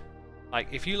you. Like,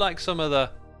 if you like some of the,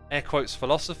 air quotes,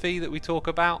 philosophy that we talk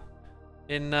about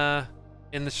in the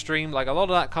stream, like, a lot of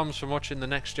that comes from watching The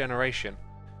Next Generation.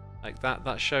 Like,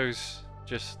 that show's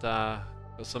just got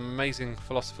some amazing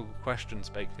philosophical questions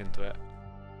baked into it.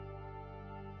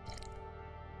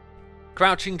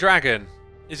 Crouching Dragon.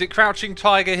 Is it Crouching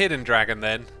Tiger, Hidden Dragon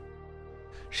then?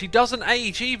 She doesn't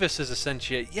age either, says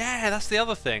Essentia. Yeah, that's the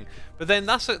other thing. But then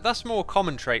that's more a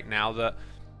common trait now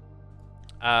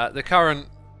that the current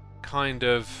kind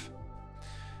of,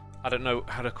 I don't know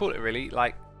how to call it really,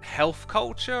 like health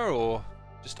culture or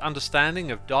just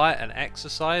understanding of diet and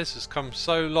exercise has come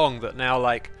so long that now,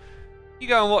 like, you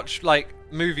go and watch like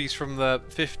movies from the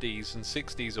 50s and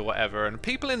 60s or whatever, and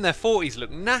people in their 40s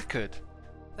look knackered.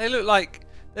 They look like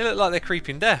they're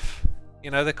creeping death.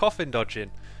 You know, they're coffin dodging.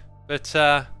 But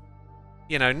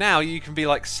you know, now you can be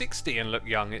like 60 and look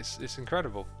young. It's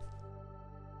incredible.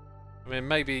 I mean,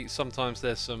 maybe sometimes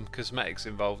there's some cosmetics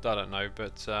involved. I don't know,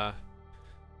 but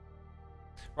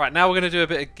right, now we're gonna do a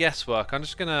bit of guesswork. I'm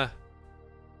just gonna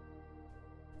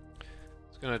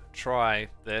try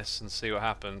this and see what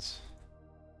happens.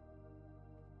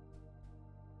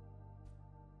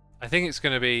 I think it's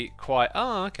gonna be quite.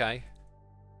 Oh, okay.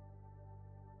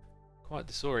 Quite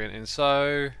disorienting.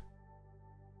 So,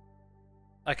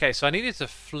 okay, so I needed to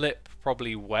flip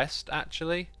probably west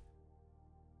actually.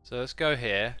 So let's go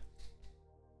here.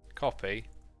 Copy.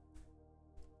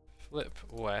 Flip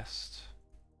west.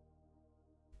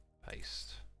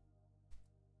 Paste.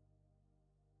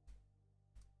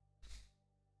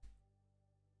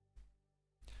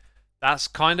 That's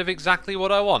kind of exactly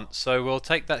what I want. So we'll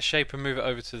take that shape and move it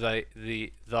over to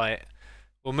thy.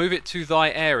 We'll move it to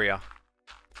thy area.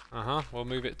 We'll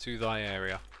move it to thy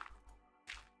area.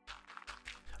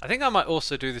 I think I might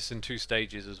also do this in 2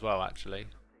 stages as well, actually.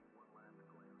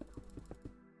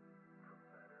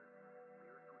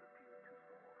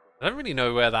 I don't really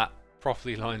know where that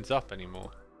properly lines up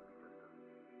anymore.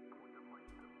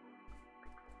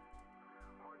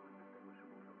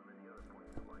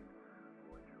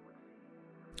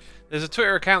 There's a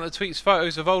Twitter account that tweets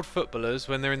photos of old footballers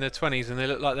when they're in their 20s and they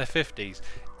look like they're 50s.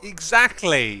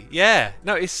 Exactly! Yeah!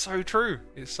 No, it's so true.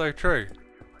 It's so true.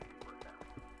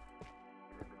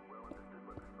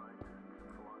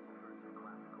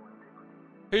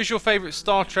 Who's your favourite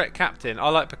Star Trek captain? I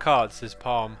like Picard, says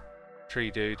Palm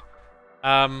Tree Dude.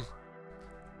 I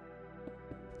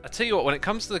tell you what, when it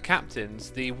comes to the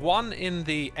captains, the one in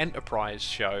the Enterprise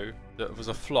show that was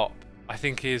a flop, I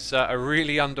think is a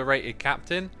really underrated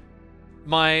captain.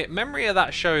 My memory of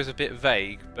that show is a bit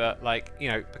vague, but like, you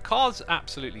know, Picard's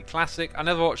absolutely classic. I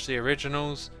never watched the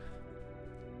originals.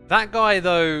 That guy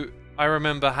though, I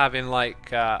remember having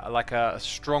like a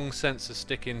strong sense of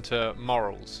sticking to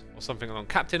morals or something along.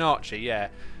 Captain Archie, yeah.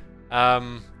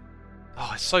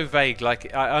 Oh, it's so vague.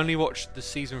 Like, I only watched the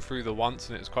season through the once,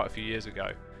 and it was quite a few years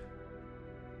ago.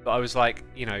 But I was like,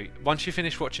 you know, once you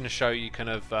finish watching a show, you kind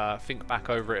of think back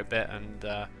over it a bit,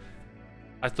 and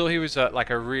I thought he was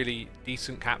like a really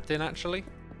decent captain, actually.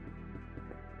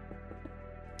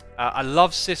 I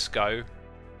love Cisco,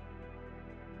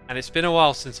 and it's been a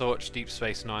while since I watched Deep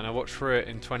Space Nine. I watched through it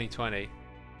in 2020.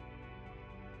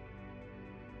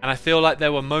 And I feel like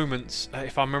there were moments,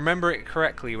 if I remember it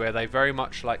correctly, where they very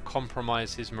much like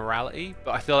compromise his morality,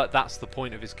 but I feel like that's the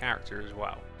point of his character as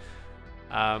well.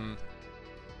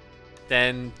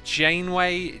 Then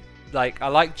Janeway, like I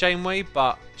like Janeway,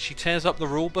 but she tears up the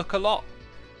rulebook a lot.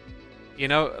 You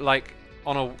know, like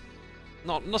on a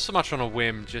not so much on a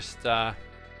whim, just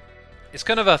it's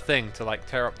kind of a thing to like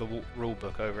tear up the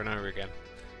rulebook over and over again.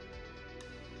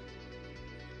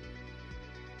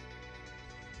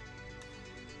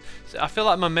 So I feel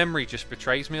like my memory just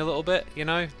betrays me a little bit, you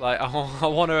know? Like I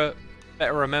want to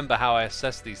better remember how I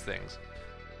assess these things.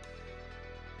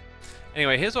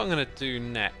 Anyway, here's what I'm going to do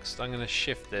next. I'm going to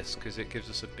shift this because it gives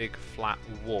us a big flat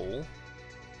wall.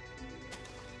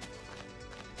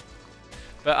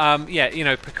 But yeah, you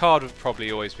know, Picard would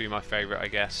probably always be my favourite, I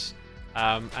guess.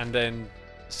 And then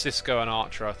Cisco and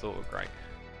Archer I thought were great.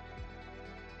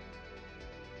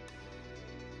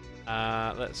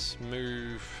 Let's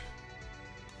move...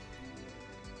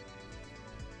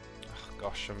 Oh,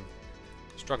 gosh, I'm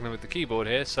struggling with the keyboard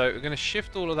here. So we're going to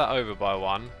shift all of that over by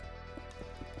one.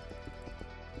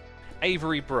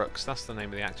 Avery Brooks, that's the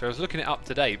name of the actor. I was looking it up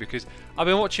today because I've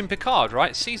been watching Picard,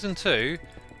 right? Season 2,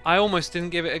 I almost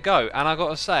didn't give it a go. And I got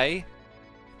to say,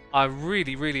 I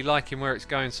really, really like him where it's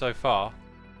going so far.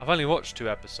 I've only watched 2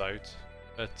 episodes,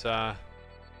 but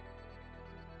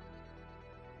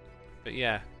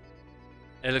yeah,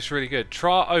 it looks really good.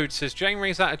 Tra Ode says,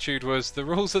 Janeway's attitude was, the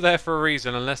rules are there for a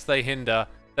reason, unless they hinder,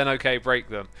 then okay, break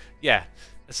them. Yeah,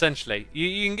 essentially.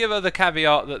 You can give her the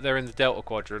caveat that they're in the Delta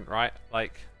Quadrant, right?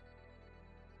 Like...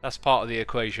 that's part of the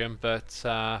equation, but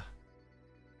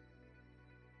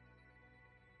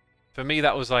for me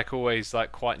that was like always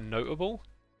like quite notable.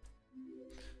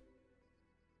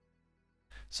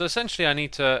 So essentially I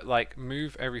need to like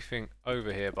move everything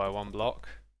over here by 1 block.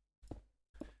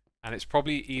 And it's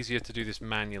probably easier to do this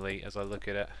manually as I look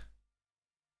at it.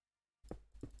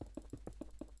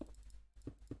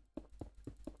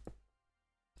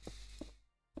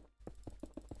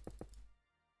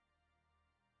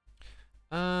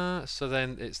 So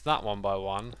then it's that 1 by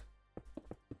 1.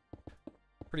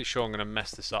 Pretty sure I'm going to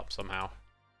mess this up somehow.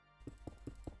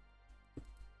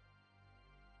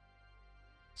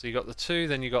 So you got the 2,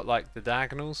 then you got like the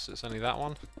diagonals, so it's only that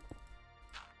one.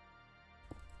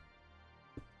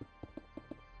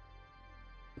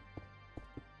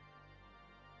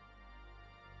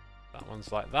 That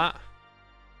one's like that.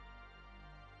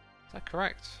 Is that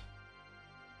correct?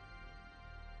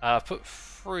 Put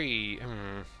 3.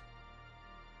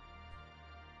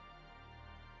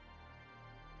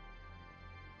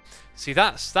 See,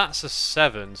 that's a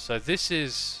 7, so this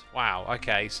is... wow,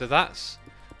 okay, so that's...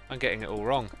 I'm getting it all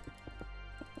wrong.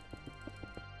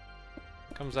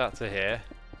 Comes out to here.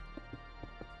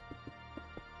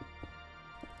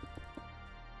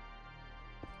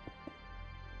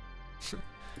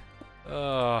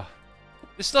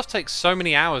 This stuff takes so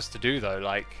many hours to do, though,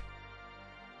 like...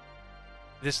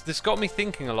 This got me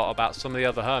thinking a lot about some of the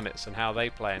other hermits and how they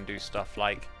play and do stuff,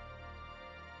 like...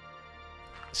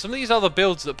 some of these other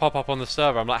builds that pop up on the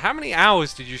server, I'm like, how many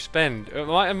hours did you spend?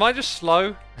 Am I just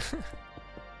slow?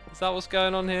 Is that what's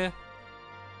going on here?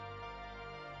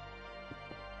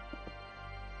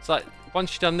 It's like,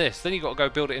 once you've done this, then you've got to go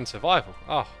build it in survival.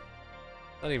 Oh,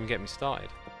 don't even get me started.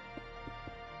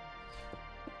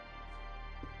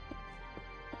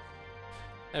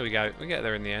 There we go, we get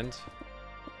there in the end.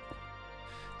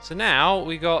 So now,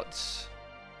 we got...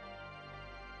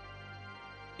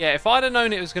 yeah, if I'd have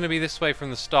known it was going to be this way from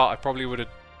the start, I probably would have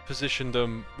positioned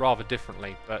them rather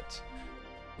differently. But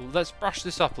let's brush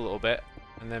this up a little bit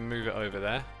and then move it over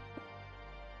there.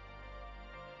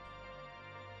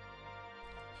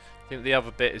 I think the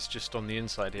other bit is just on the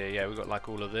inside here. Yeah, we've got like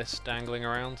all of this dangling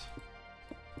around.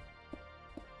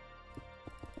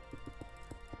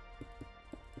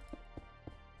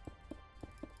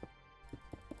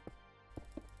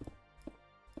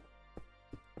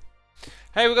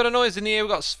 Hey, we've got a noise in the ear.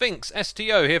 We've got Sphinx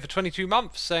STO here for 22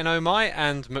 months, saying oh my,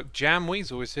 and McJam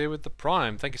Weasel is here with the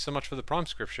Prime. Thank you so much for the Prime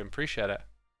subscription. Appreciate it.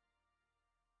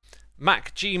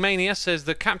 Mac G Mania says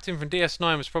the captain from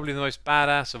DS9 was probably the most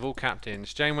badass of all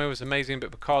captains. Janeway was amazing,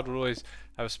 but Picard will always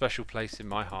have a special place in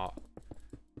my heart.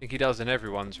 I think he does in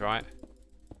everyone's, right?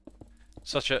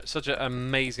 Such an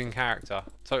amazing character.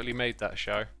 Totally made that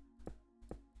show.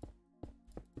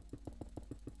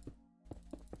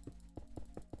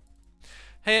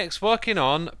 Hey X, working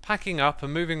on packing up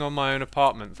and moving on my own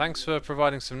apartment. Thanks for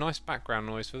providing some nice background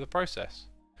noise for the process.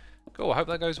 Cool, I hope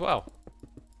that goes well.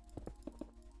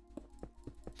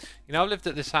 You know, I've lived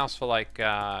at this house for like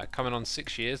coming on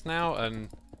 6 years now, and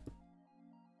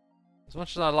as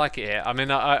much as I like it here, I mean,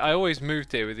 I always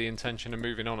moved here with the intention of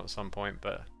moving on at some point,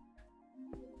 but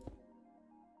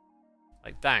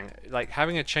like, dang, like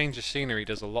having a change of scenery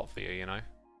does a lot for you, you know?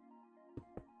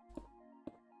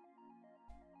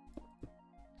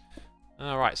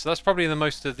 Alright, so that's probably the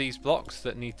most of these blocks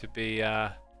that need to be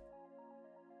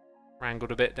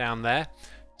wrangled a bit down there.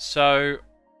 So,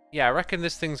 yeah, I reckon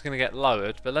this thing's going to get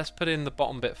lowered, but let's put in the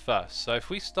bottom bit first. So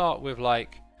if we start with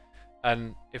like,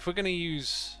 and if we're going to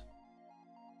use...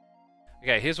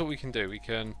 Okay, here's what we can do. We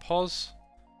can pause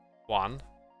 1.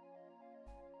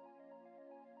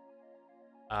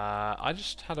 I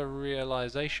just had a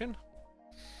realization.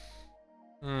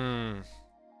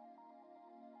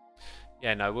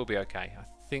 Yeah, no, we'll be okay. I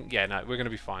think, yeah, no, we're going to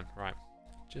be fine. Right.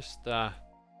 Just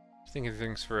thinking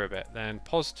things through a bit. Then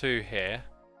pause 2 here.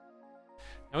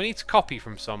 Now we need to copy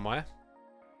from somewhere.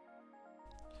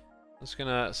 I'm just going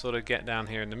to sort of get down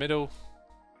here in the middle.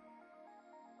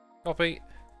 Copy.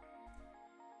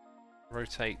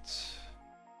 Rotate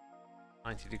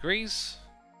 90 degrees.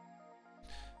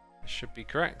 That should be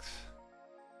correct.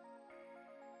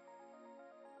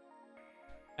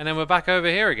 And then we're back over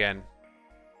here again.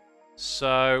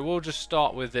 So we'll just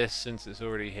start with this since it's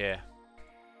already here.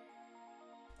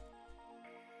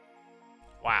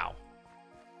 Wow.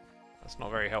 That's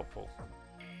not very helpful.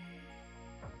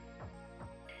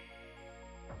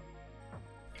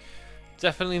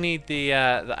 Definitely need the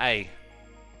A.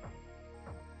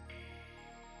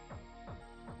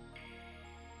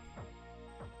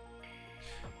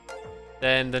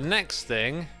 Then the next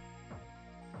thing...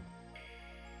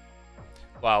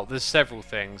 Well, there's several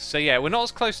things. So yeah, we're not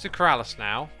as close to Corrales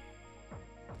now.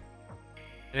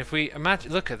 And if we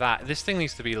imagine... Look at that. This thing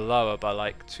needs to be lower by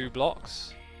like 2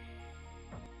 blocks.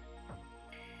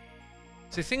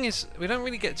 So the thing is, we don't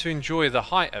really get to enjoy the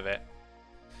height of it.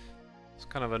 It's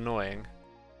kind of annoying.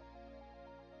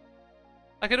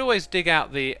 I could always dig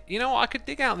out the... You know what? I could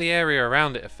dig out the area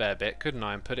around it a fair bit, couldn't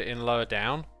I? And put it in lower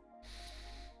down.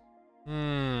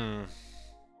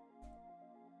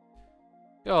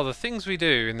 Oh, the things we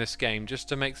do in this game just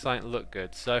to make something look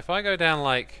good. So if I go down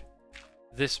like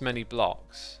this many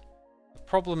blocks, the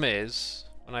problem is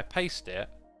when I paste it,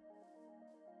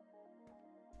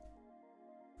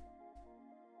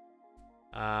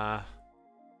 let's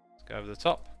go over the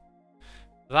top.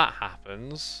 That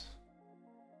happens.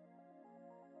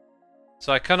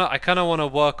 So I kind of want to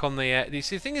work on the. You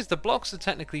see, the thing is, the blocks are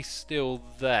technically still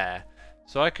there,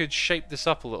 so I could shape this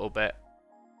up a little bit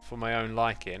for my own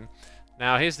liking.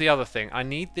 Now, here's the other thing. I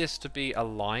need this to be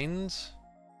aligned.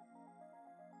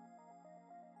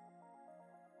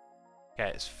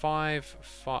 Okay, it's 5.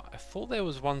 I thought there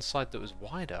was one side that was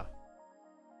wider.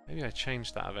 Maybe I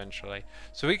changed that eventually.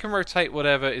 So we can rotate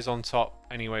whatever is on top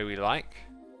any way we like.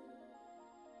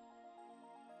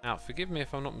 Now, forgive me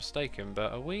if I'm not mistaken,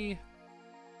 but are we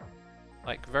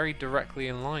like very directly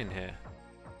in line here?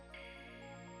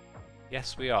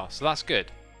 Yes, we are. So that's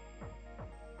good.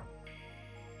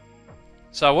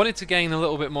 So I wanted to gain a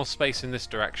little bit more space in this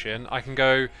direction. I can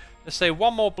go, let's say,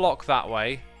 1 more block that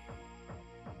way.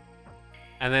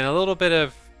 And then a little bit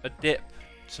of a dip,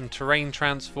 some terrain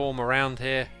transform around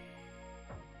here.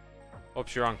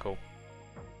 Bob's your uncle.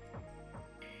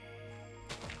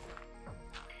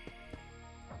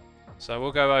 So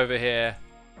we'll go over here,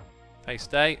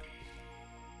 paste A.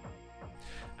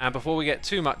 And before we get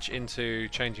too much into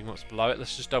changing what's below it,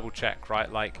 let's just double check, right?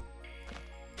 Like,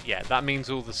 yeah, that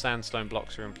means all the sandstone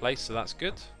blocks are in place, so that's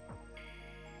good.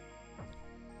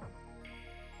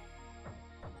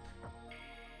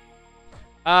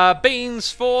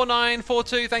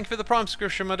 Beans4942, thank you for the Prime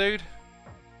subscription, my dude.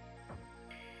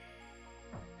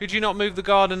 Could you not move the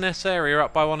garden nest area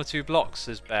up by 1 or 2 blocks,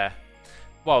 says Bear?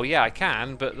 Well, yeah, I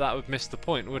can, but that would miss the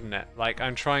point, wouldn't it? Like,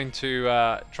 I'm trying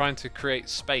to create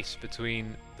space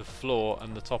between the floor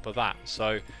and the top of that.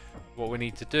 So what we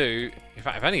need to do, in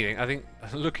fact, if anything, I think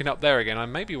looking up there again, I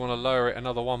maybe want to lower it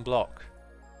another 1 block.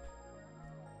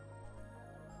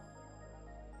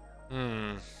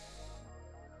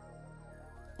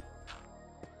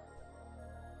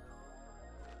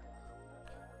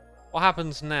 What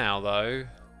happens now, though?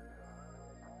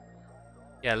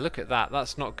 Yeah, look at that.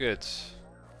 That's not good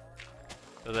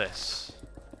for this.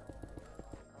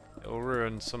 It will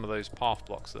ruin some of those path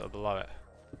blocks that are below it.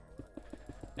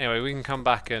 Anyway, we can come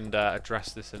back and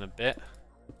address this in a bit.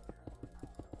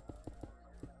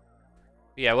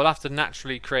 Yeah, we'll have to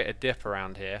naturally create a dip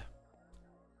around here.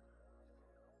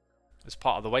 as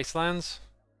part of the wastelands.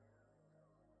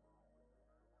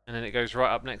 And then it goes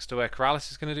right up next to where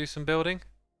Corrales is going to do some building.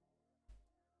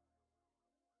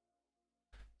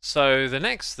 So the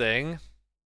next thing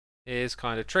is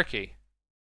kind of tricky.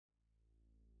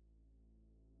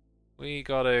 We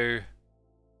got to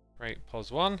create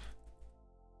pos 1.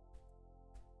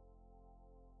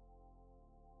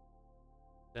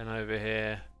 Then over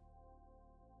here.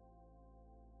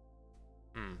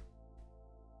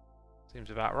 Seems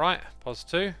about right. Pos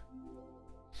 2.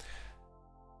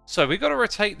 So we got to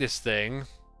rotate this thing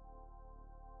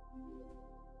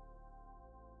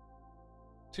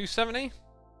 270.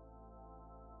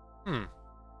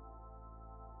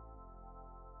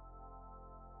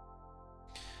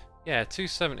 Yeah,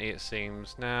 270 it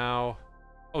seems. Now,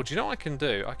 oh, do you know what I can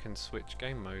do? I can switch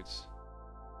game modes.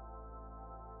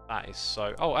 That is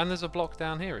so... Oh, and there's a block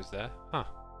down here, is there? Huh.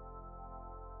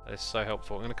 That is so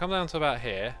helpful. I'm going to come down to about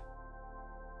here.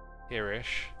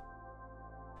 Here-ish.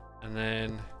 And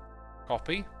then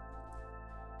copy.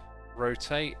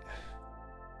 Rotate.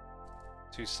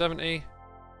 270.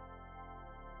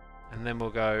 And then we'll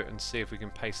go and see if we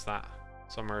can paste that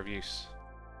somewhere of use.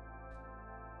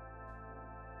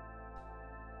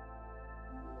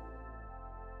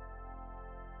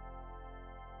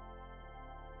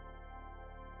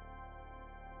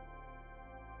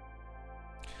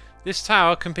 This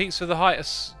tower competes with the height of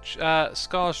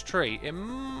Scar's tree. It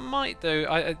might do.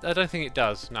 I don't think it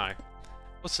does. No.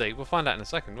 We'll see. We'll find out in a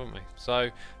second, won't we? So,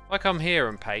 if I come here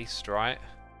and paste, right?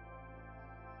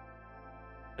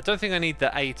 I don't think I need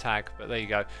the A tag, but there you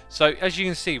go. So, as you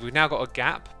can see, we've now got a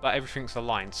gap, but everything's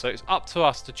aligned. So, it's up to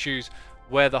us to choose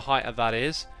where the height of that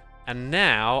is. And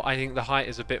now, I think the height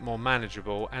is a bit more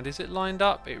manageable. And is it lined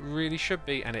up? It really should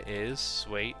be, and it is.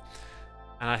 Sweet.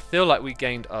 And I feel like we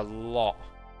gained a lot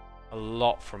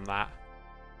from that.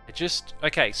 It just...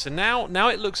 Okay, so now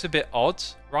it looks a bit odd,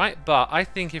 right? But I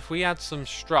think if we add some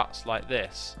struts like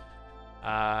this,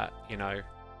 you know...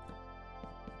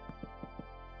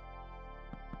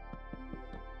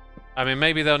 I mean,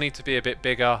 maybe they'll need to be a bit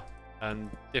bigger and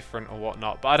different or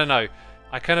whatnot, but I don't know.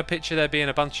 I kind of picture there being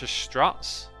a bunch of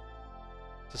struts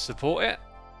to support it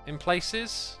in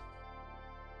places.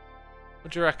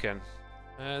 What do you reckon?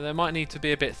 They might need to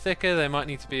be a bit thicker, they might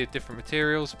need to be different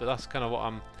materials, but that's kind of what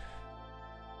I'm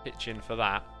pitching for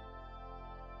that.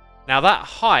 Now that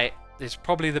height is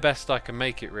probably the best I can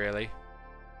make it, really.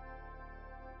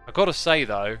 I've got to say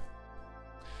though, it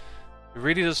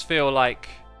really does feel like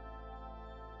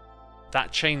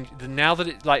that change now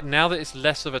that it's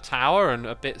less of a tower and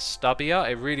a bit stubbier.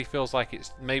 It really feels like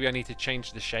it's maybe I need to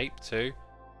change the shape too.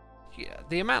 Yeah,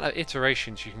 the amount of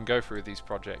iterations you can go through with these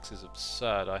projects is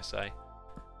absurd, I say.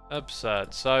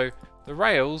 Absurd. So the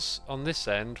rails on this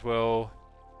end will...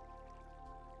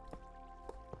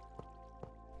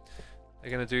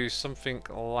 They're going to do something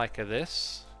like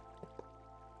this.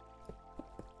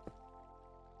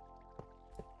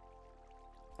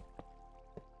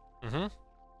 And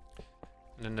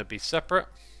then they'll be separate.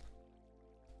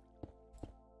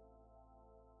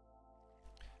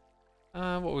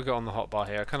 What we got on the hotbar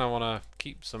here? I kind of want to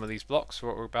keep some of these blocks for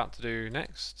what we're about to do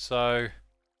next. So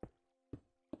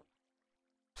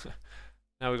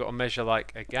now we've got to measure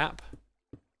like a gap.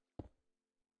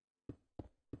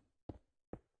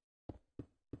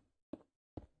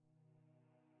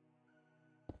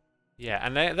 Yeah,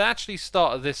 and they actually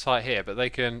start at this height here, but they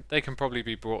can probably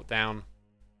be brought down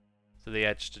to the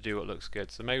edge to do what looks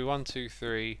good. So maybe 1, 2,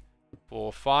 3,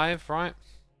 4, 5, right?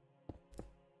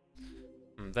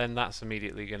 And then that's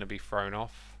immediately going to be thrown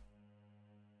off.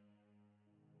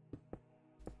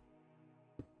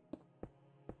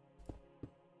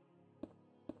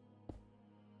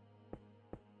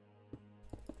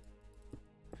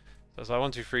 So it's like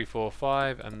 1, 2, 3, 4,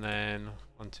 5, and then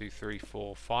 1, 2, 3,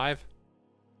 4, 5.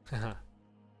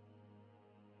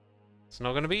 It's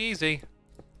not going to be easy.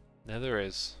 There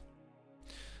is.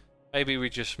 Maybe we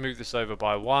just move this over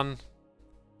by 1.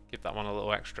 Give that one a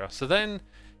little extra. So then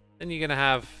you're going to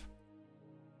have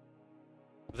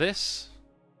this.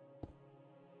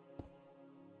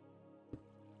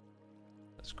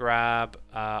 Let's grab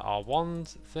our wand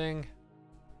thing.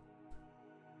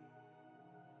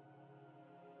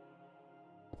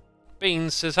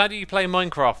 Beans says, how do you play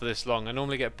Minecraft for this long? I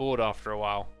normally get bored after a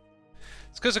while.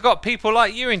 It's because I've got people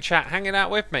like you in chat hanging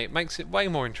out with me. It makes it way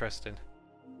more interesting.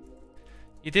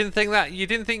 You didn't think that? You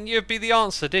didn't think you'd be the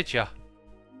answer, did you?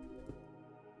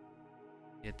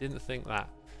 You didn't think that.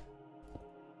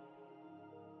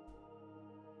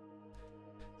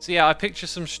 So yeah, I picture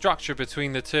some structure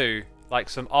between the two. Like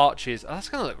some arches. Oh, that's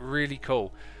going to look really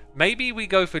cool. Maybe we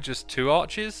go for just 2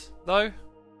 arches, though.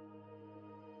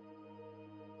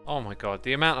 Oh my god,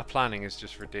 the amount of planning is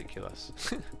just ridiculous.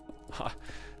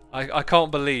 I can't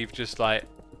believe just like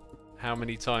how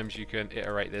many times you can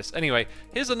iterate this. Anyway,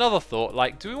 here's another thought.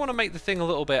 Like, do we want to make the thing a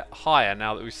little bit higher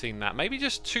now that we've seen that? Maybe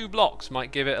just 2 blocks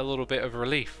might give it a little bit of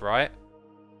relief, right?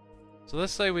 So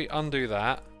let's say we undo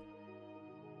that.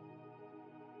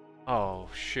 Oh,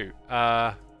 shoot.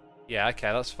 Yeah,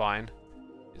 okay, that's fine.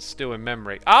 It's still in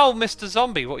memory. Oh, Mr.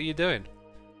 Zombie, what are you doing?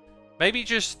 Maybe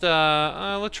just,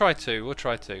 we'll try 2. We'll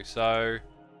try 2. So,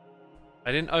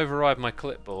 I didn't override my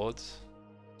clipboards,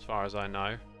 as far as I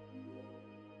know.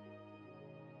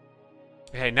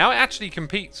 Okay, now it actually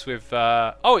competes with...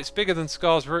 oh, it's bigger than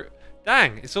Scar's root.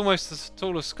 Dang, it's almost as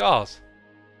tall as Scar's.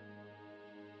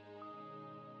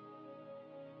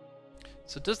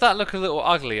 So does that look a little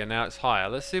uglier now it's higher?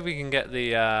 Let's see if we can get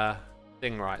the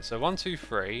thing right. So 1, 2,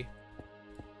 3.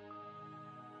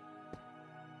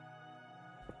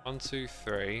 1, 2,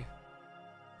 3.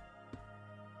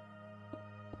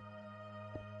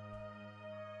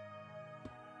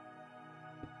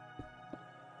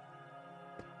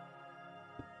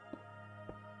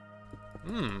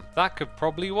 That could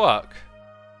probably work.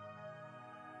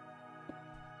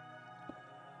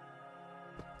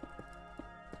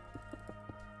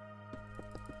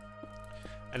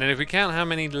 And then if we count how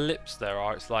many lips there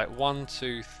are, it's like 1,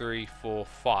 2, 3, 4,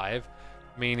 5,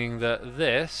 meaning that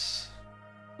this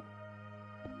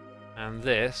and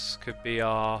this could be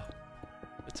our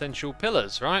potential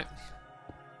pillars, right?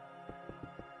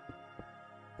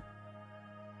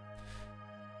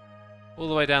 All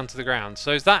the way down to the ground.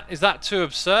 So is that too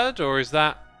absurd, or is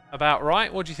that about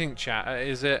right? What do you think, chat?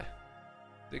 Is it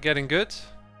getting good?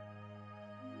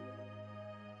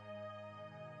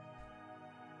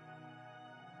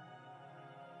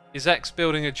 Is X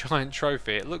building a giant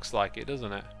trophy? It looks like it,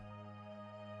 doesn't it?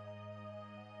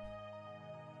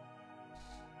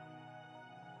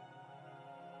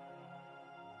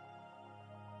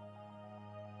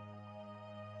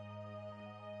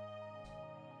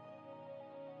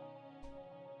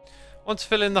 Want to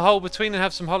fill in the hole between and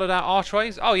have some hollowed out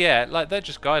archways? Oh yeah, like they're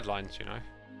just guidelines, you know.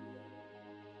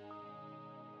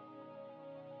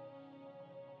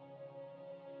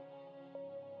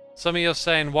 Some of you are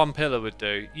saying 1 pillar would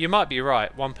do. You might be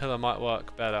right, 1 pillar might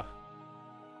work better.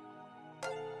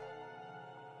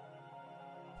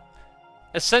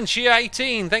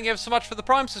 Essentia18, thank you ever so much for the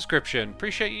Prime subscription.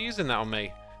 Appreciate you using that on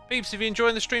me. Peeps, if you're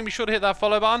enjoying the stream, be sure to hit that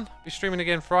follow button. Be streaming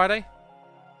again Friday.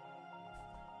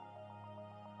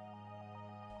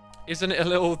 Isn't it a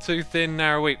little too thin,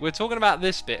 narrow, weak? We're talking about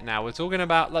this bit now. We're talking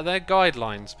about, like, they're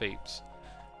guidelines, peeps.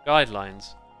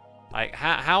 Guidelines. Like,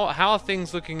 how are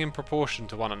things looking in proportion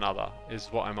to one another, is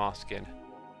what I'm asking.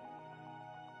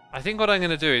 I think what I'm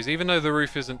going to do is, even though the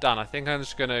roof isn't done, I think I'm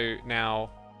just going to now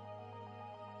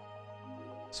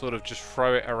sort of just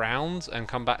throw it around and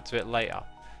come back to it later.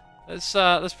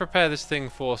 Let's prepare this thing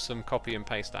for some copy and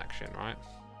paste action, right?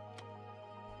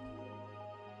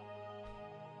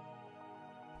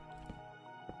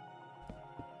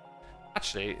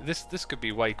 Actually, this could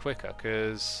be way quicker,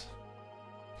 because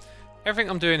everything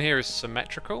I'm doing here is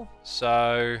symmetrical,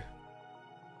 so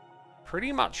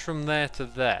pretty much from there to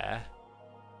there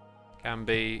can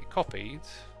be copied.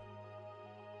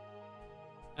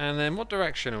 And then what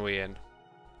direction are we in?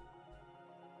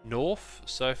 North.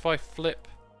 So if I flip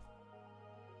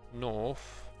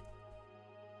north,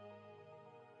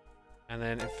 and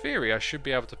then in theory I should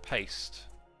be able to paste.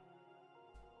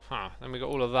 Then we got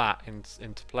all of that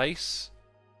into place.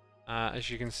 As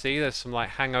you can see, there's some like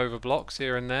hangover blocks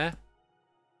here and there.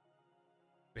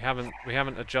 We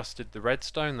haven't adjusted the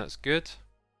redstone. That's good.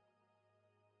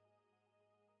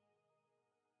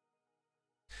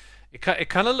 It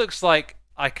kind of looks like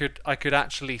I could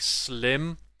actually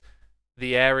slim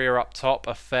the area up top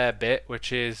a fair bit,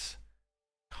 which is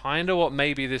kind of what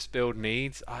maybe this build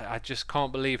needs. I just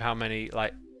can't believe how many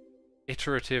like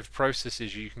iterative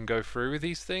processes you can go through with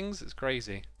these things. It's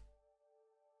crazy.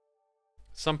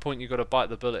 At some point you've got to bite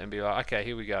the bullet and be like, okay,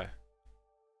 here we go.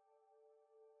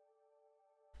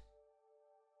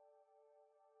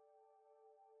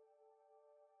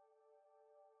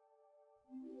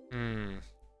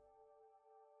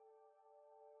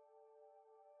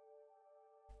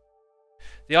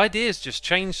 The ideas just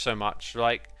changed so much.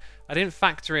 Like, I didn't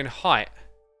factor in height.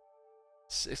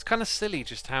 It's kind of silly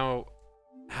just how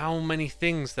many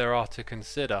things there are to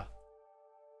consider.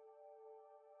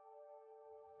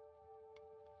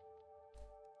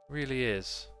 Really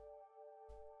is.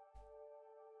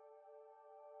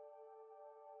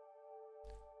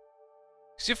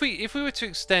 Because if we were to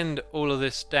extend all of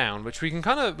this down, which we can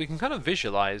kind of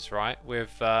visualize, right,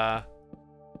 with a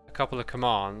couple of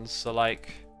commands. So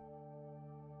like,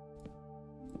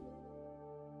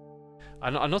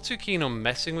 I'm not too keen on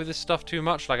messing with this stuff too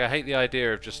much. Like, I hate the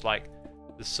idea of just, like,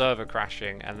 the server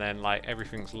crashing and then, like,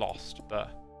 everything's lost.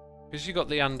 But because you got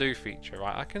the undo feature,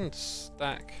 right, I can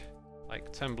stack,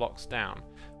 like, 10 blocks down.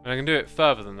 And I can do it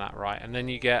further than that, right? And then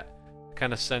you get a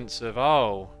kind of sense of,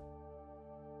 oh,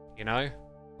 you know,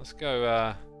 let's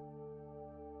go,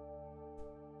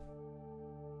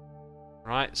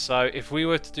 right, so if we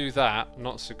were to do that,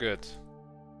 not so good.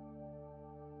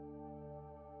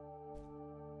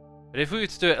 But if we were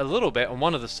to do it a little bit on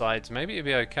one of the sides, maybe it'd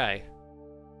be okay.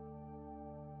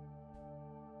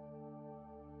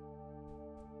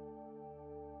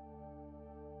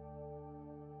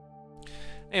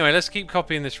 Anyway, let's keep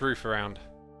copying this roof around.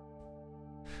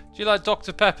 Do you like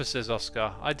Dr. Pepper, says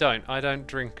Oscar? I don't. I don't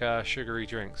drink sugary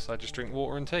drinks. I just drink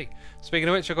water and tea. Speaking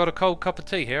of which, I've got a cold cup of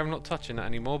tea here. I'm not touching that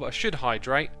anymore, but I should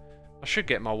hydrate. I should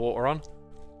get my water on.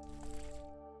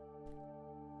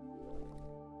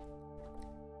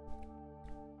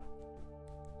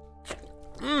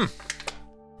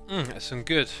 That's some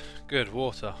good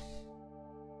water.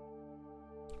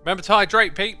 Remember to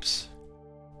hydrate, peeps.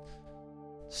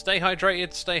 Stay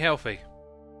hydrated, stay healthy.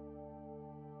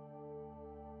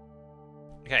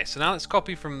 Okay, so now let's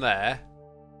copy from there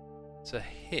to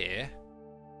here,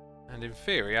 and in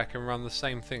theory I can run the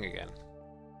same thing again.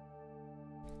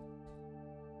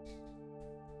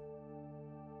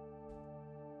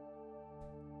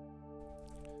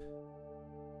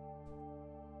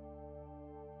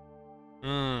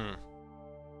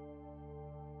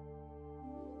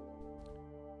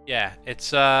 Yeah,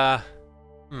 it's kind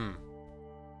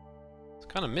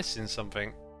of missing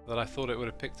something that I thought it would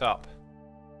have picked up.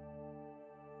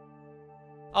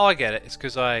 Oh, I get it. It's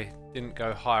because I didn't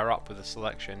go higher up with the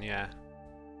selection, yeah.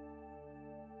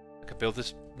 I could build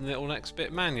this little next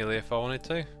bit manually if I wanted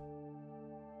to.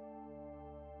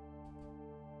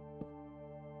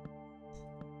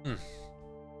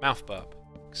 Mouth burp.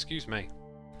 Excuse me.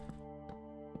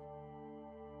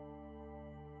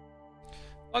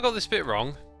 I got this bit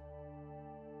wrong.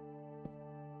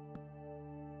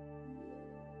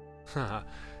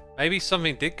 Maybe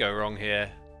something did go wrong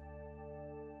here.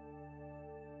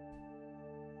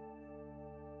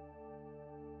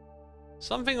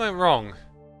 Something went wrong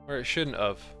where it shouldn't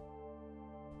have.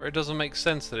 Where it doesn't make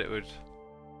sense that it would.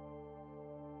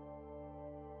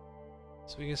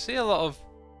 So we can see a lot of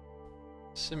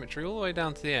symmetry all the way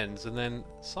down to the ends, and then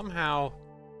somehow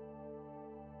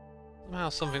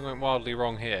something went wildly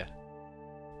wrong here.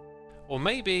 Or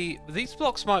maybe these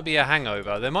blocks might be a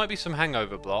hangover. There might be some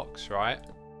hangover blocks, right?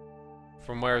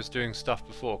 From where I was doing stuff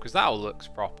before, because that all looks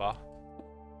proper.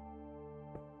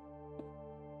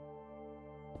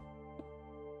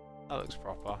 That looks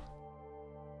proper.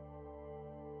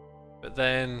 But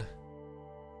then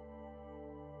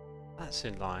that's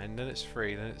in line, then it's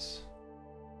 3, then it's...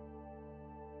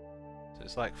 So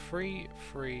it's like 3,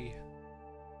 3,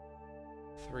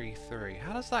 3, 3.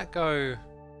 How does that go?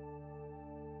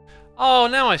 Oh,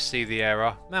 now I see the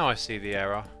error. Now I see the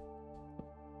error.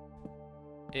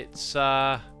 It's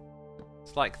like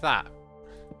that.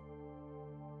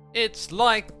 It's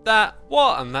like that.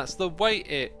 What? And that's the way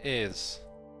it is.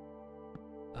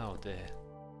 Oh dear.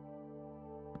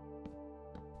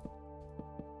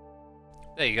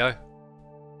 There you go.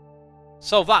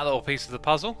 Solve that little piece of the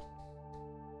puzzle.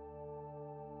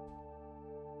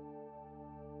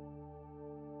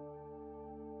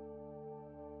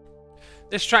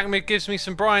 This track gives me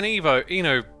some Brian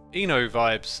Eno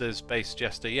vibes, says Bass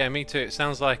Jester. Yeah, me too. It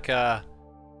sounds like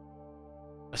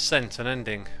Ascent, an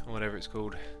ending, or whatever it's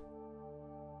called.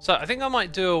 So I think I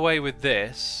might do away with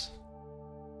this.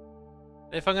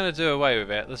 If I'm going to do away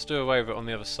with it, let's do away with it on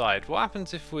the other side. What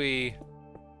happens if we,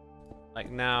 like,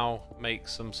 now make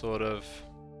some sort of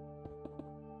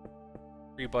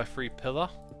 3x3 pillar?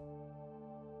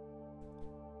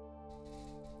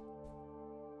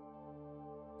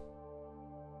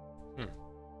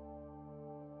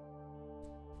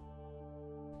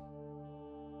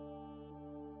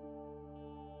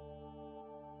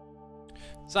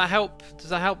 Does that help? Does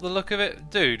that help the look of it?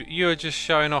 Dude, you're just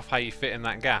showing off how you fit in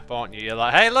that gap, aren't you? You're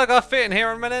like, hey look, I fit in here,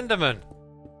 I'm an Enderman.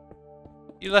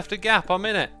 You left a gap, I'm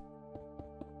in it.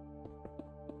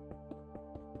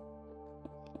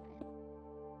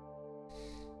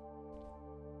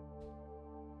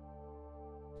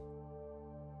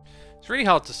 It's really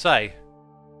hard to say.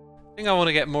 I think I want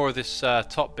to get more of this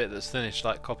top bit that's finished,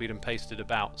 like copied and pasted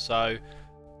about. So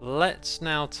let's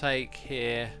now take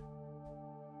here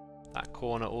that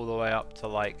corner all the way up to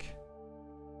like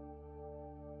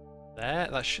there.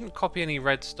 That shouldn't copy any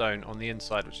redstone on the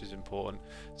inside, which is important.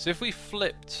 So if we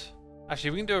flipped,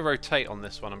 actually we can do a rotate on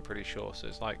this one, I'm pretty sure. So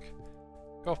it's like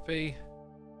copy,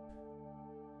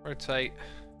 Rotate.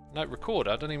 No,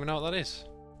 recorder. I don't even know what that is.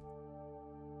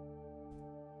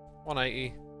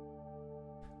 180.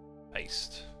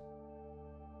 Paste.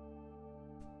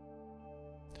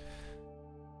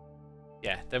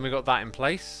 Yeah, then we got that in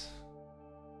place.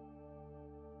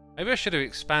 Maybe I should have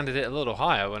expanded it a little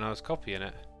higher when I was copying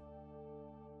it.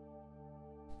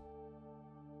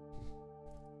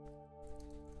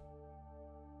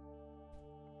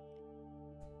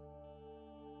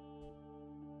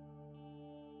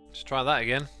 Let's try that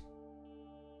again.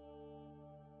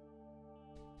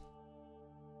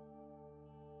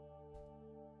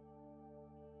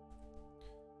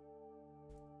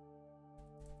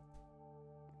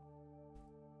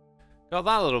 Got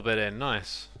that little bit in,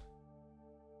 nice.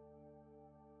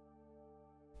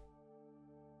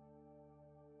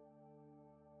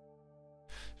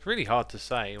 It's really hard to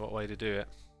say what way to do it.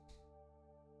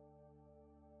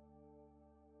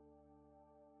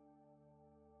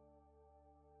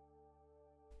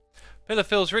 Pillar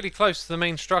feels really close to the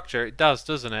main structure. It does,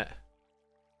 doesn't it?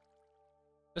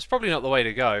 That's probably not the way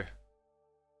to go.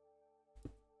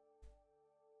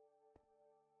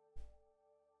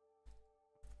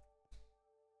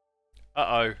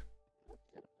 Uh-oh.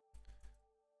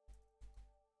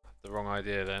 The wrong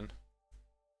idea then.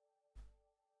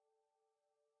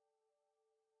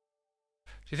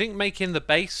 Do you think making the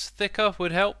base thicker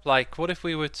would help? Like, what if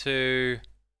we were to...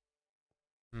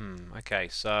 okay,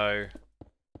 so...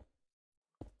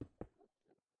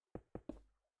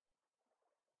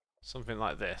 something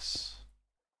like this.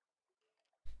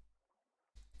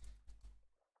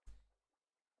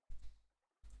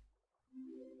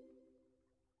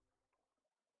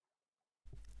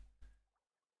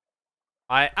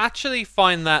 I actually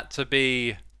find that to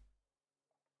be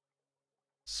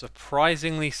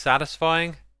surprisingly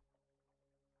satisfying.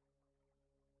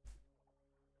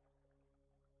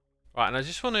 Right, and I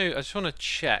just want to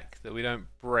check that we don't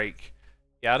break.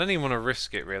 Yeah, I don't even want to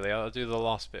risk it really. I'll do the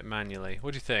last bit manually.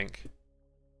 What do you think?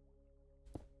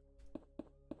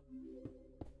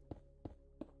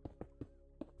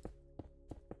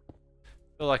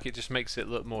 I feel like it just makes it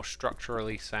look more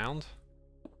structurally sound.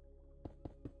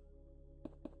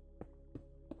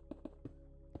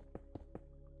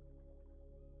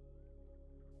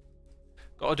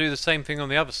 Got to do the same thing on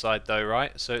the other side though,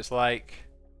 right? So it's like...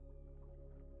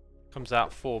 comes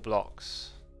out 4 blocks.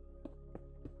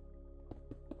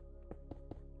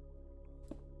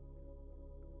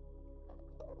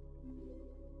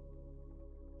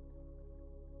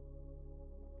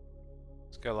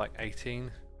 Let's go like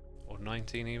 18 or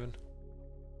 19 even.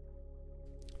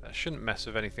 That shouldn't mess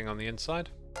with anything on the inside.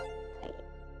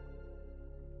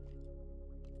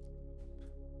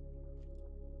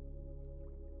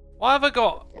 Why have I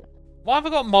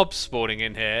got mobs spawning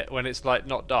in here when it's like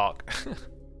not dark?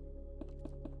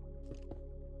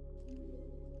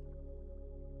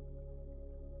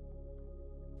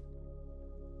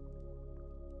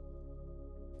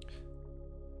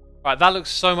 Right, that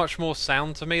looks so much more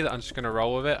sound to me that I'm just going to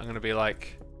roll with it. I'm going to be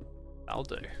like, that'll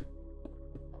do.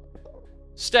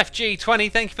 Steph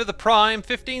G20, thank you for the Prime.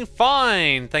 15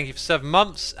 fine, thank you for 7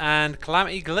 months. And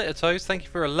Calamity Glitter Toes, thank you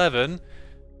for 11.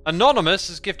 Anonymous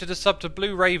has gifted a sub to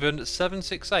Blue Raven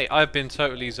 768. I've been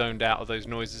totally zoned out of those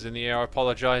noises in the air. I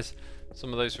apologise.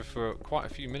 Some of those were for quite a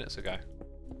few minutes ago.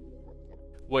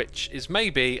 Which is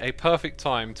maybe a perfect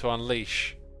time to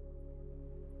unleash.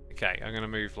 Okay, I'm going to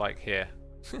move like here.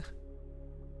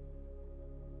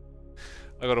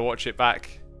 I got to watch it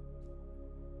back.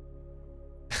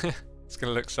 It's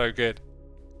going to look so good.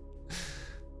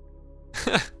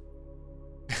 It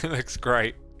looks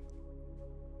great.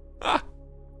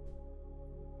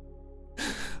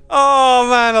 Oh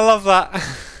man, I love that.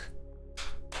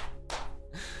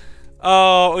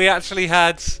 Oh, we actually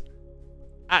had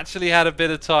a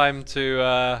bit of time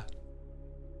to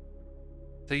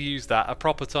use that, a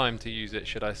proper time to use it,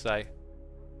 should I say?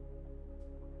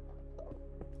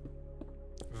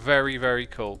 Very, very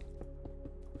cool.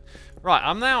 Right,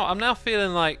 I'm now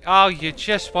feeling like, oh, you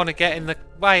just want to get in the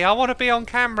way. I want to be on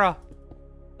camera.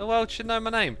 The world should know my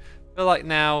name. I feel like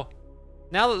now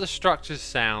that the structure's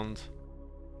sound,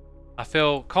 I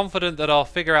feel confident that I'll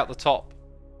figure out the top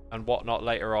and whatnot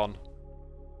later on.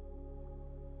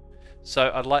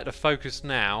 So I'd like to focus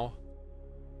now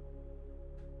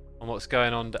on what's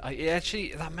going on.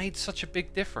 Actually, that made such a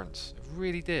big difference. It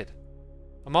really did.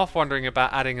 I'm half wondering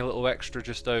about adding a little extra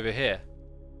just over here.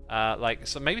 Like,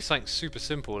 so maybe something super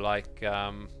simple like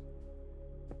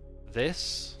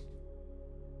this.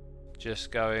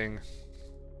 Just going...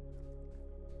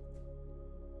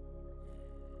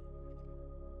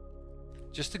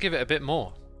 just to give it a bit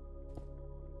more.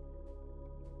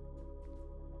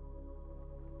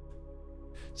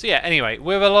 So yeah, anyway,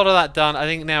 with a lot of that done, I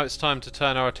think now it's time to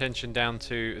turn our attention down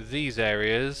to these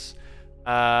areas.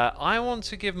 I want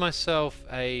to give myself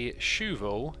a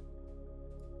shovel.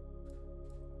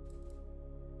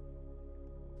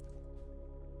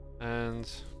 And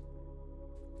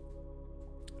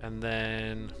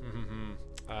then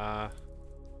I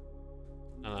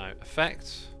don't know,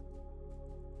 effect.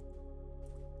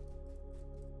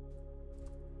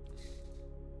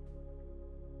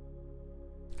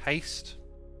 Haste.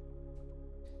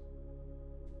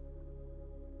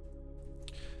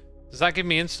 Does that give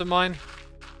me instant mine?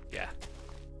 Yeah.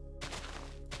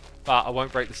 But I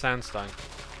won't break the sandstone.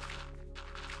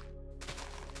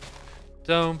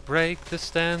 Don't break the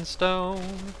sandstone.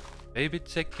 Baby,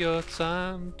 take your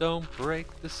time. Don't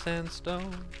break the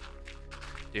sandstone.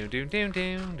 Doom doom doom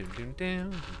doom doom doom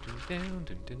doom doom doom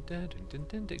doom doom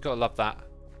doom doom. Gotta love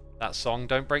that song.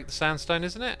 Don't break the sandstone,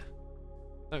 isn't it?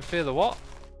 Don't fear the what?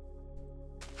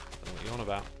 I don't know what you're on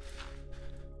about.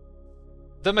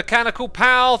 The Mechanical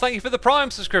Pal, thank you for the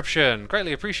Prime subscription.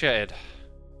 Greatly appreciated.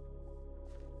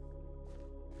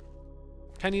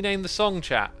 Can you name the song,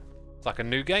 chat? It's like a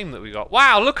new game that we got.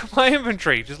 Wow, look at my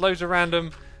inventory. Just loads of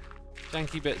random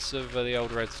janky bits of the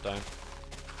old redstone.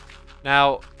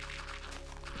 Now,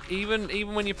 even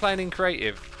when you're playing in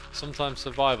creative, sometimes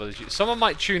survival, someone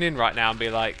might tune in right now and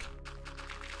be like,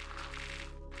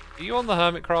 are you on the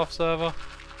Hermitcraft server?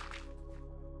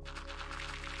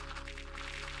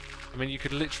 I mean, you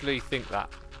could literally think that,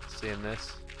 seeing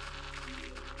this.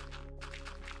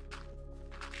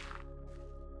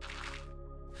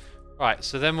 Right,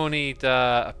 so then we'll need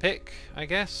a pick, I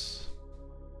guess.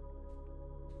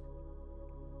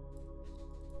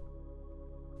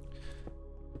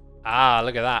 Ah,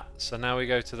 look at that. So now we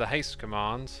go to the haste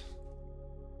command.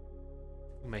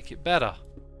 We'll make it better.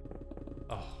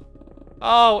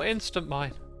 Oh, instant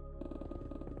mine.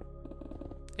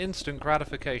 Instant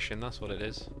gratification, that's what it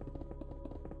is.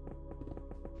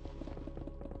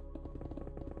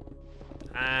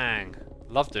 Dang.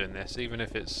 Love doing this, even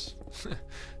if it's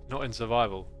not in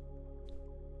survival.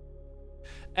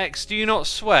 X, do you not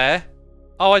swear?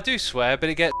 Oh, I do swear, but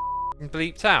it gets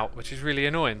bleeped out, which is really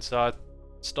annoying, so I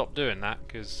stopped doing that,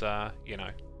 because, you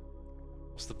know,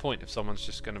 what's the point if someone's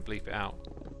just going to bleep it out?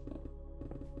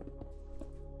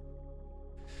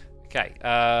 Okay,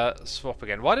 swap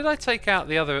again. Why did I take out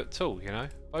the other tool, you know?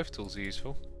 Both tools are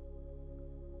useful.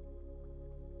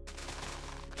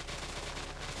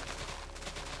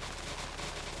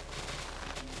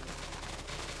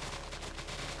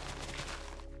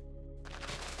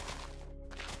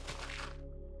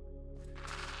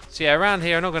 So yeah, around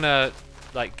here I'm not gonna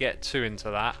like get too into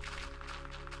that.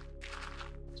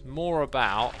 It's more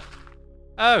about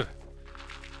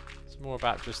it's more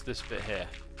about just this bit here.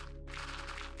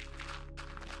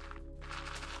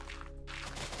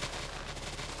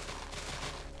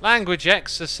 Language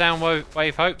X says sound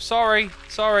wave hope. Sorry.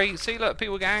 See, look,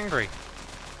 people get angry.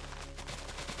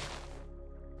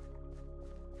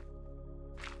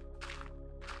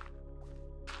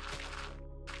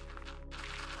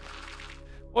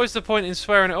 What is the point in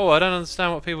swearing at all? I don't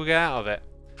understand what people get out of it.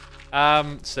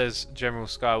 Says General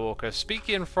Skywalker.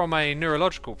 Speaking from a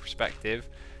neurological perspective,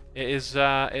 it is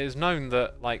known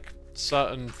that like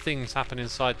certain things happen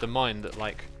inside the mind that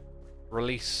like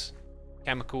release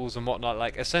chemicals and whatnot.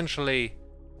 Like essentially,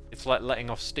 it's like letting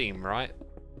off steam, right?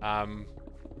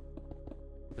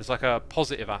 There's like a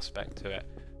positive aspect to it.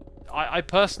 I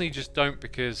personally just don't,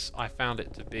 because I found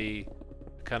it to be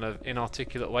a kind of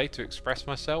inarticulate way to express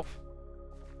myself.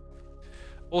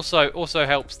 Also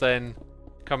helps then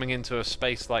coming into a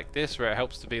space like this where it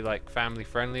helps to be like family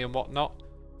friendly and whatnot.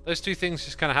 Those two things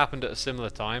just kind of happened at a similar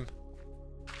time,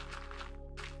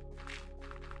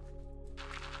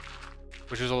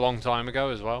 which was a long time ago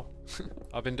as well.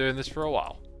 I've been doing this for a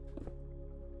while.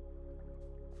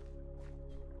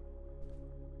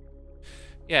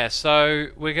 Yeah, so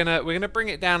we're gonna bring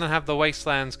it down and have the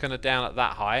wastelands kind of down at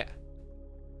that height.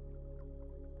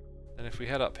 And if we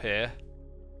head up here,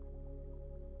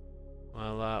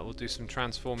 well, we'll do some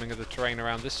transforming of the terrain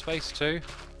around this space too.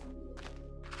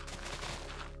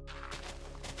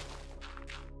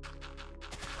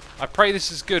 I pray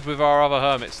this is good with our other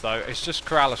hermits though. It's just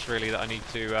Corrales really that I need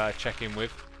to check in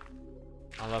with.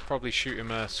 I'll probably shoot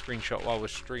him a screenshot while we're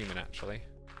streaming actually.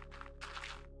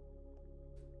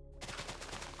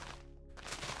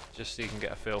 Just so you can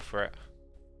get a feel for it.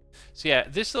 So yeah,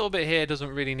 this little bit here doesn't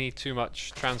really need too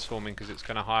much transforming because it's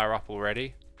kind of higher up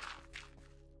already.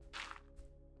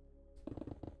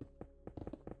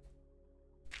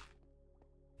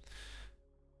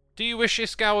 Do you wish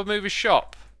Iskall would move his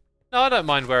shop? No, I don't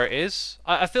mind where it is.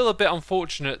 I feel a bit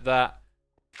unfortunate that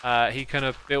he kind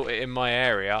of built it in my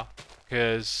area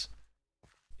because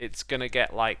it's gonna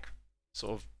get like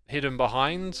sort of hidden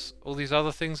behind all these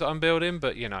other things that I'm building,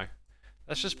 but you know,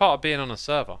 that's just part of being on a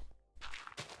server.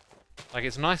 Like,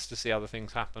 it's nice to see other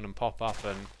things happen and pop up,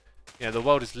 and you know, the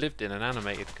world is lived in and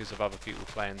animated because of other people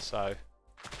playing, so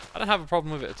I don't have a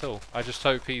problem with it at all. I just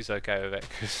hope he's okay with it,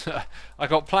 because I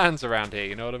got plans around here,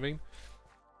 you know what I mean?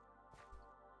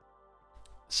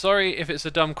 Sorry if it's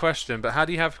a dumb question, but how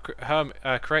do you have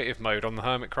creative mode on the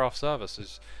Hermitcraft server?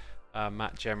 Says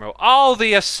Matt General. Oh,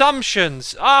 the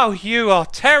assumptions! Oh, you are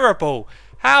terrible!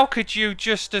 How could you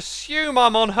just assume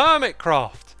I'm on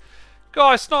Hermitcraft?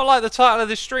 God, it's not like the title of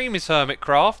this stream is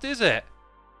Hermitcraft, is it?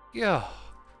 Yeah,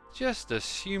 just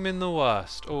assuming the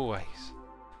worst, always.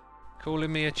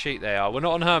 Calling me a cheat, they are. We're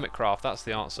not on Hermitcraft, that's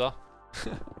the answer.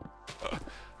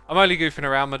 I'm only goofing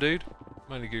around, my dude.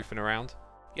 I'm only goofing around.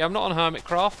 Yeah, I'm not on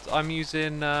Hermitcraft. I'm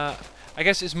using... I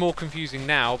guess it's more confusing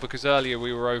now, because earlier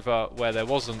we were over where there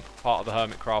wasn't part of the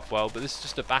Hermitcraft world, but this is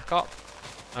just a backup.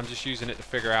 I'm just using it to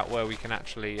figure out where we can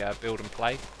actually build and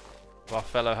play with our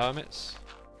fellow hermits.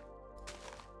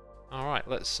 Alright,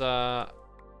 let's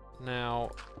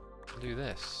now do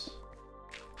this.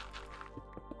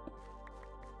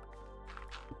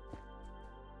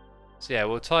 So yeah,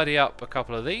 we'll tidy up a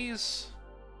couple of these.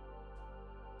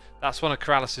 That's one of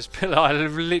Corralis's pillar. I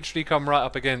literally come right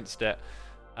up against it.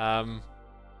 I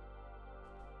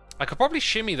could probably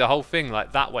shimmy the whole thing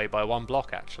like that way by one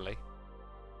block, actually.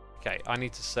 Okay, I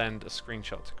need to send a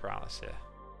screenshot to Corralis here.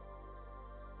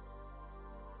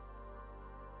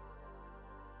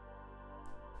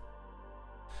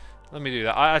 Let me do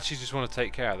that. I actually just want to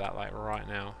take care of that, like, right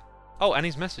now. Oh, and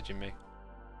he's messaging me.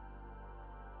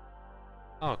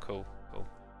 Oh, cool, cool.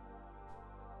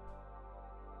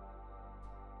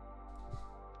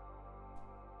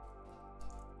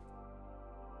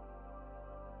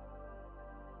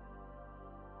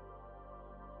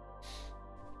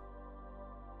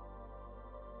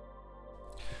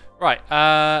 Right,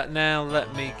 now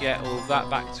let me get all that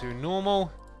back to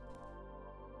normal.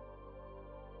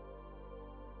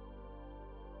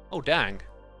 Oh, dang.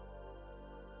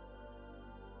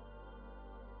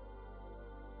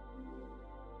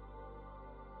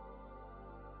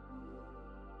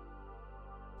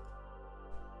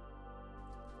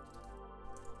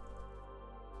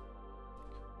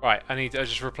 Right, I was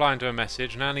just replying to a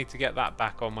message. Now I need to get that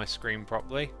back on my screen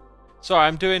properly. Sorry,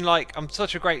 I'm doing like, I'm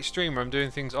such a great streamer. I'm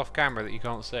doing things off camera that you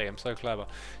can't see. I'm so clever.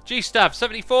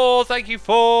 G-Stab74, thank you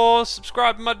for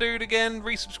subscribing, my dude, again.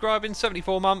 Resubscribing,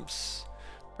 74 months.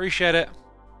 Appreciate it.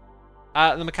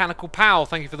 The Mechanical Pal,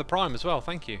 thank you for the Prime as well.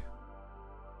 Thank you.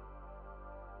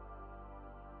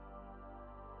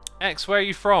 X, where are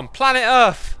you from? Planet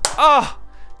Earth. Oh,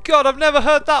 God, I've never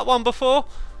heard that one before.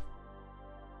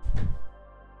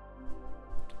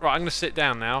 Right, I'm going to sit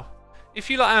down now. If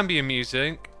you like ambient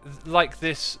music, like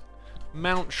this,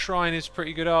 Mount Shrine is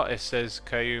pretty good artist, says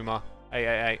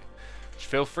Kayuma888.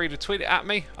 Feel free to tweet it at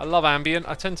me. I love ambient.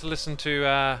 I tend to listen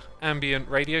to ambient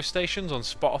radio stations on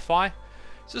Spotify.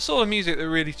 It's the sort of music that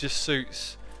really just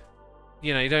suits,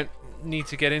 you know, you don't need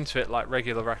to get into it like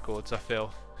regular records, I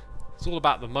feel. It's all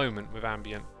about the moment with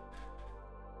ambient.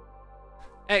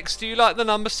 X, do you like the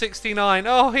number 69?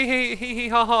 Oh, hee,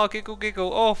 ha, ha, giggle,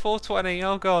 giggle. Oh, 420,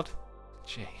 oh, God.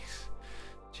 Jeez.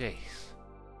 Jeez.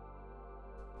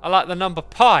 I like the number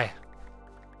pi,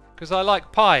 because I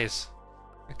like pies.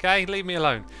 Okay, leave me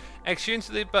alone. X, you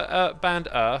into the band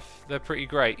Earth? They're pretty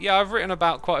great. Yeah, I've written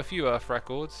about quite a few Earth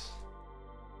records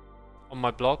on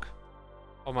my blog,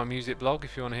 on my music blog,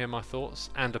 if you want to hear my thoughts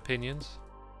and opinions.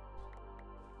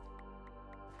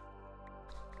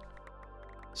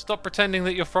 Stop pretending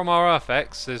that you're from our Earth,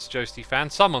 X, says Joesty Fan.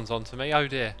 Someone's on to me, oh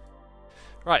dear.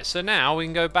 Right, so now we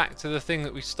can go back to the thing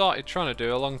that we started trying to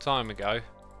do a long time ago.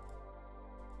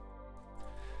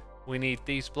 We need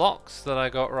these blocks that I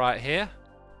got right here.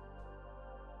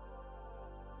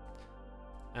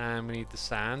 And we need the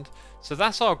sand. So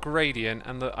that's our gradient,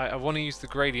 and I want to use the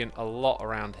gradient a lot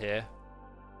around here.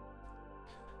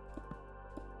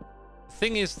 The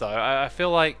thing is, though, I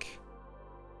feel like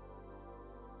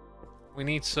we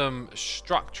need some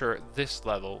structure at this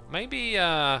level. Maybe,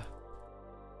 I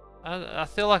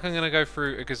feel like I'm going to go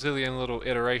through a gazillion little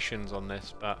iterations on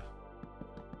this, but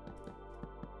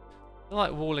I feel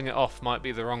like walling it off might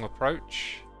be the wrong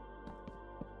approach.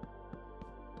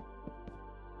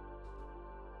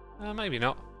 Maybe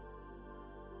not.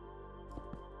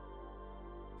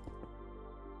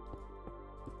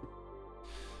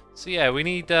 So yeah, we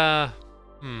need, it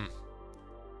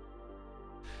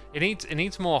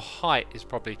needs more height is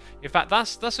probably, in fact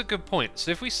that's a good point. So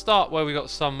if we start where we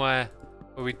got somewhere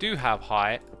where we do have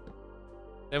height,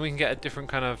 then we can get a different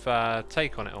kind of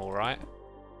take on it all, right?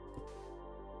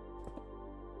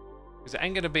 Because it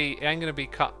ain't gonna be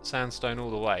cut sandstone all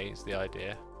the way, is the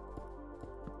idea.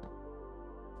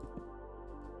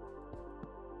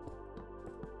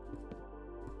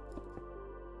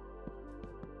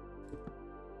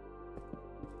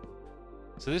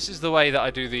 So this is the way that I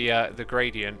do the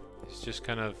gradient. It's just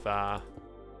kind of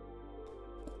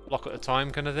block at a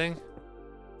time kind of thing.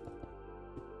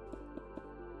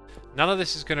 None of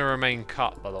this is going to remain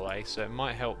cut, by the way, so it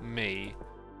might help me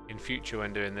in future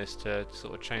when doing this to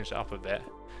sort of change it up a bit.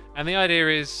 And the idea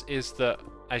is that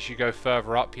as you go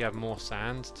further up, you have more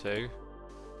sand too.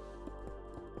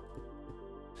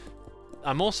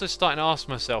 I'm also starting to ask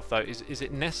myself though, is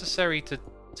it necessary to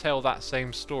tell that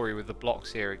same story with the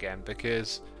blocks here again?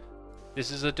 Because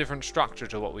this is a different structure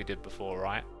to what we did before,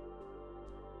 right?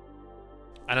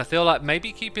 And I feel like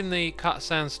maybe keeping the cut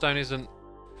sandstone isn't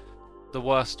the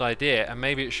worst idea, and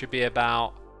maybe it should be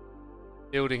about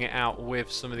building it out with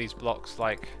some of these blocks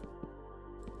like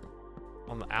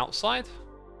on the outside.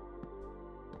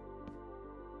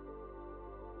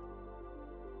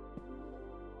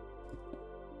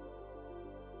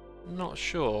 Not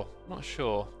sure.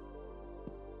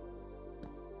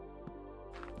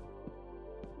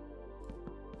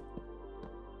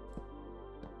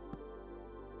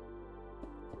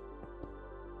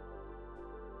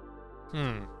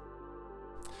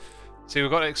 See, we've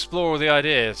got to explore all the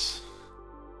ideas.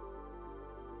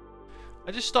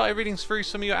 I just started reading through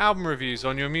some of your album reviews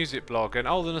on your music blog, and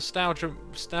all the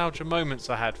nostalgia moments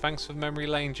I had. Thanks for the memory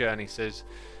lane journey, says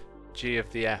G of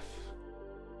the F.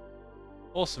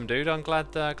 Awesome, dude. I'm glad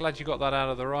you got that out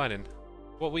of the writing.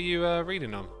 What were you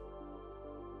reading on?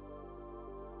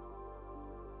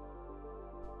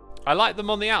 I like them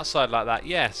on the outside like that.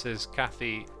 Yeah, says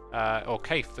Kathy or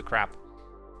Kaith the crab.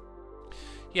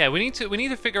 Yeah, we need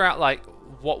to figure out like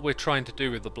what we're trying to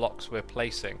do with the blocks we're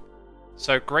placing.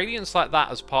 So gradients like that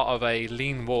as part of a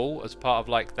lean wall, as part of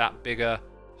like that bigger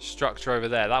structure over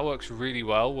there, that works really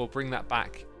well. We'll bring that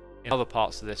back in other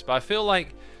parts of this. But I feel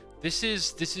like this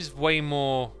is way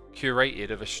more curated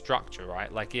of a structure, right?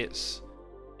 Like it's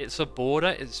a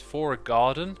border, it's for a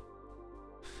garden.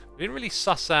 We didn't really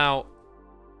suss out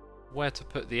where to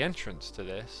put the entrance to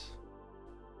this.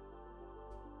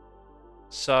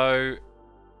 So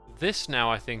this now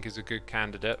I think is a good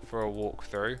candidate for a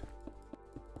walkthrough.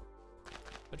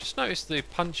 I just noticed the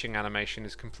punching animation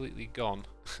is completely gone.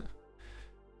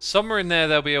 Somewhere in there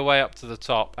there'll be a way up to the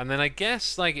top, and then I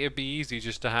guess like it'd be easy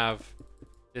just to have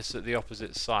this at the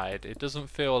opposite side. It doesn't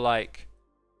feel like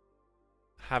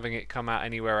having it come out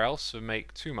anywhere else would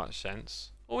make too much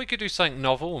sense. Or we could do something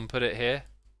novel and put it here.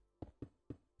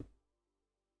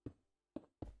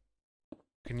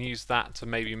 Can use that to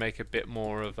maybe make a bit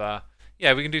more of a...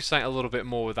 Yeah, we can do something a little bit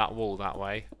more with that wall that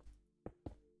way.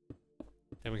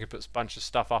 Then we can put a bunch of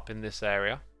stuff up in this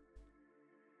area.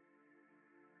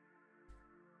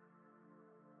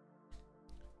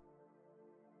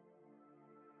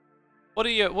 What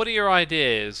are your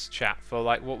ideas, chat, for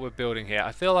like what we're building here?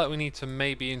 I feel like we need to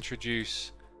maybe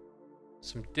introduce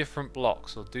some different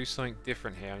blocks or do something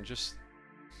different here.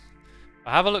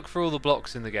 I have a look through all the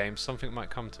blocks in the game, something might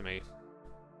come to me.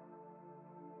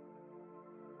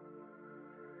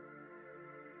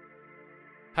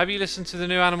 Have you listened to the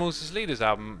new Animals as Leaders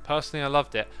album? Personally, I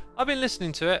loved it. I've been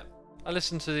listening to it. I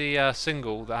listened to the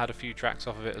single that had a few tracks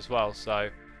off of it as well, so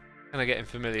kind of getting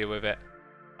familiar with it.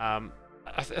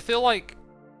 I feel like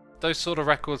those sort of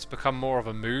records become more of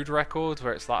a mood record,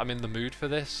 where it's like I'm in the mood for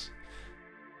this,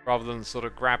 rather than sort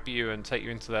of grab you and take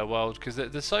you into their world, because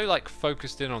they're so like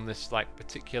focused in on this like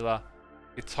particular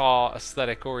guitar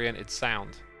aesthetic oriented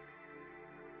sound.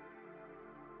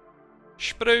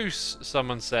 Spruce,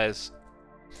 someone says.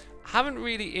 I haven't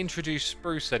really introduced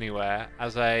spruce anywhere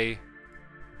as a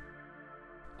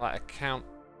like a count.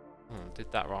 Oh,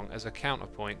 did that wrong. As a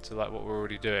counterpoint to like what we're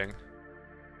already doing.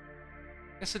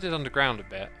 I guess I did underground a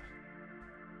bit.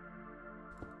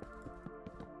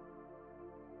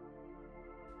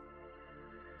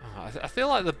 Oh, I feel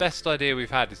like the best idea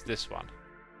we've had is this one.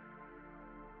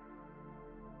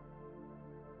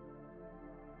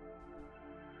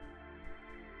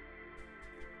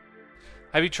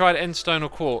 Have you tried endstone or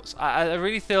quartz? I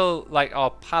really feel like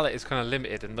our palette is kind of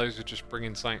limited, and those are just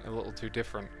bringing something a little too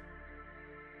different.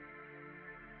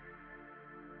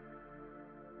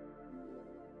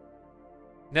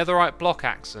 Netherite block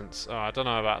accents. Oh, I don't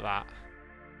know about that.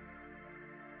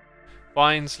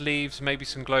 Vines, leaves, maybe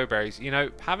some glowberries. You know,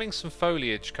 having some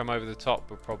foliage come over the top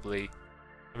would probably...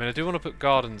 I mean, I do want to put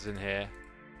gardens in here.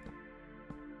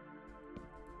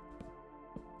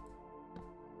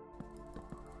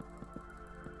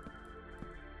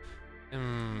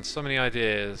 So many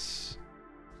ideas.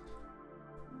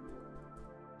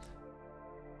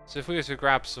 So if we were to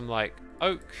grab some like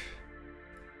oak,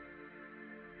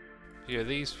 few of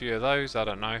these, few of those, I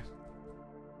don't know.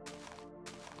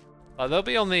 They'll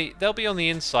be on the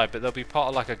inside, but they'll be part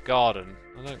of like a garden.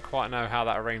 I don't quite know how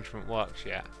that arrangement works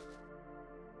yet.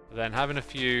 But then having a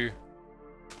few,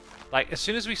 like as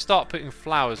soon as we start putting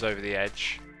flowers over the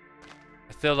edge,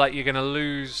 I feel like you're gonna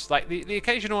lose. Like the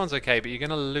occasional one's okay, but you're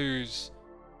gonna lose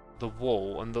the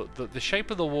wall, and the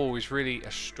shape of the wall is really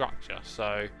a structure.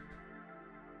 So.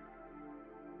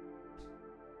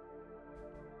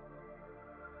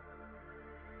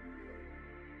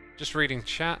 Just reading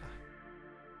chat.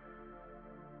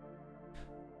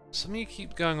 Some of you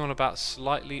keep going on about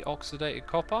slightly oxidated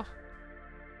copper.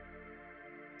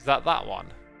 Is that one?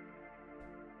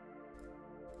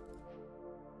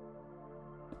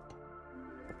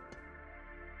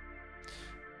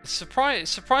 It's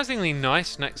surprisingly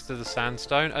nice next to the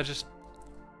sandstone.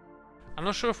 I'm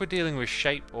not sure if we're dealing with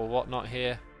shape or whatnot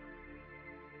here.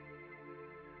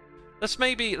 Let's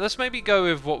maybe go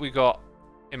with what we got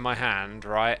in my hand,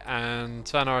 right, and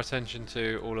turn our attention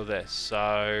to all of this.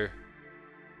 So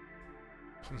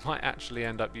we might actually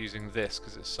end up using this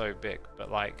because it's so big,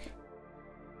 but like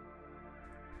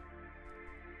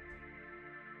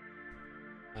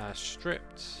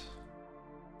stripped.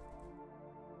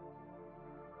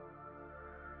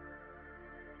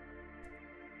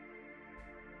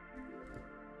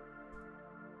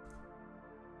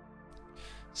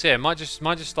 So yeah, might just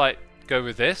like go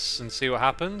with this and see what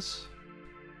happens.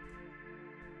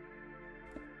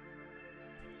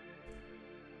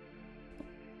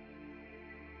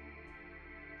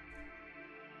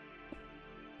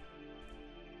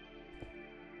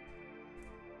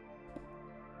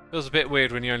 Feels a bit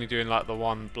weird when you're only doing like the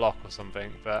one block or something,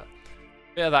 but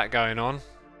a bit of that going on.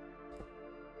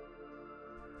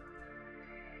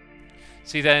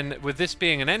 See, then with this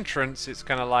being an entrance, it's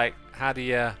kind of like how do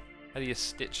you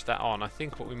stitch that on? I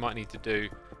think what we might need to do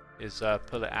is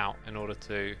pull it out in order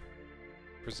to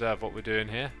preserve what we're doing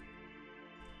here.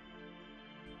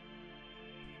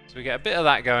 So we get a bit of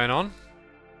that going on.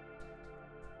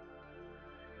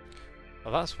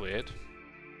 Oh, that's weird.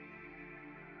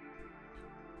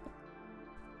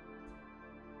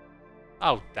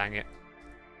 Oh, dang it.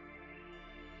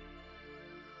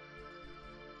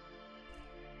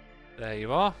 There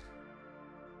you are.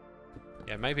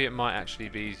 Yeah, maybe it might actually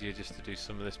be easier just to do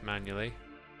some of this manually.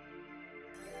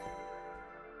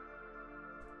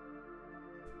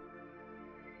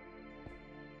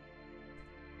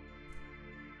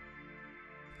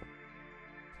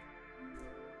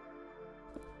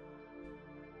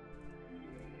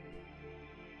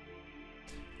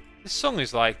 This song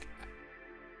is like...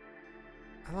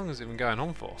 How long has it been going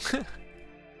on for? We're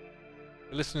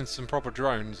listening to some proper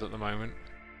drones at the moment.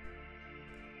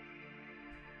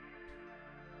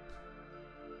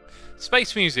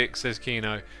 Space music, says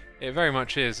Kino. It very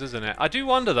much is, isn't it? I do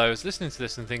wonder though, I was listening to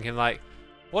this and thinking like,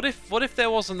 what if there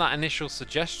wasn't that initial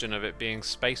suggestion of it being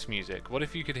space music? What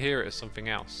if you could hear it as something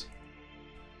else?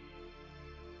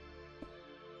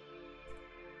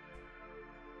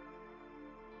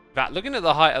 In fact, looking at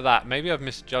the height of that, maybe I've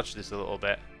misjudged this a little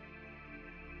bit.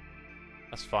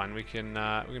 That's fine. We can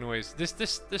always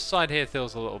this side here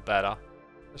feels a little better.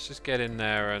 Let's just get in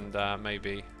there and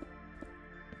maybe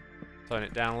tone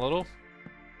it down a little.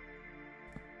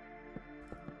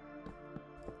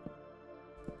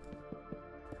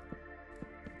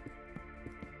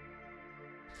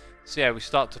 So yeah, we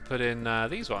start to put in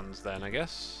these ones then, I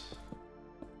guess.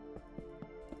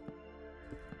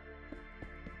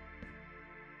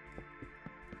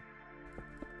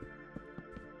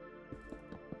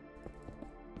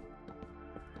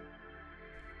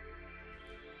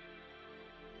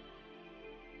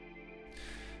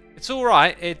 It's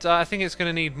alright. I think it's going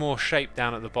to need more shape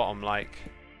down at the bottom, like...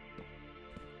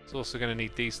 It's also going to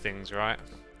need these things, right?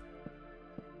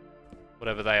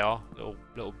 Whatever they are.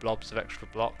 Little blobs of extra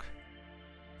block.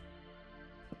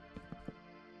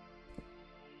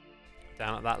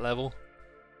 Down at that level.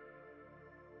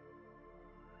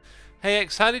 Hey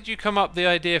X, how did you come up the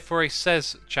idea for a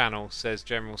Says channel, says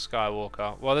General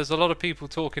Skywalker? Well, there's a lot of people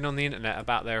talking on the internet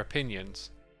about their opinions,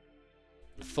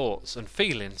 thoughts and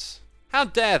feelings. How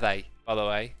dare they, by the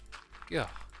way? Ugh,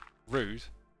 rude.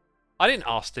 I didn't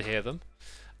ask to hear them.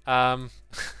 Yeah,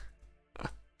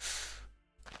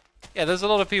 there's a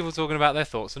lot of people talking about their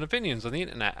thoughts and opinions on the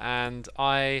internet, and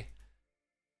I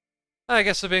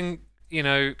guess I've been, you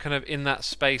know, kind of in that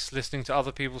space listening to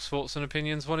other people's thoughts and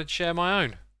opinions, wanted to share my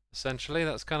own. Essentially,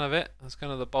 that's kind of it. That's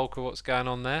kind of the bulk of what's going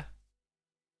on there.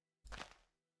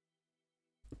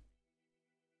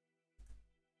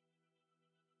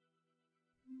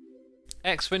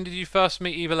 X, when did you first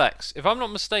meet Evil X? If I'm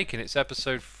not mistaken, it's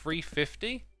episode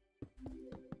 350?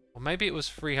 Or maybe it was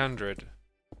 300.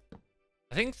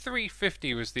 I think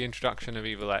 350 was the introduction of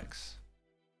Evil X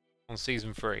on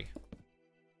season 3.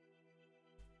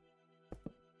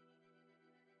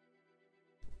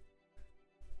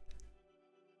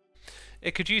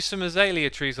 It could use some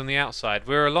azalea trees on the outside.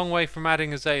 We're a long way from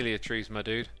adding azalea trees, my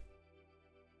dude.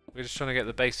 We're just trying to get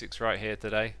the basics right here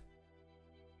today.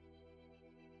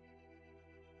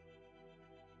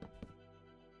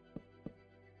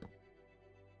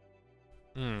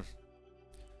 It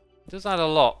does add a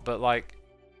lot, but like,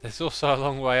 there's also a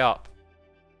long way up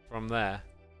from there.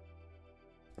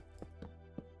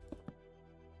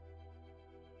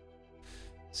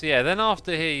 So yeah, then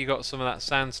after here you got some of that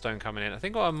sandstone coming in. I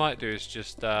think what I might do is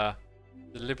just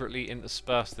deliberately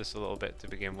intersperse this a little bit to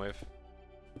begin with.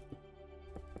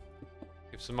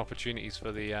 Give some opportunities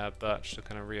for the birch to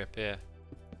kind of reappear.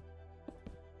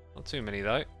 Not too many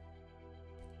though.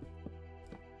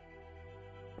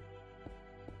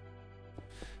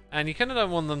 And you kind of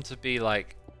don't want them to be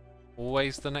like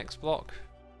always the next block.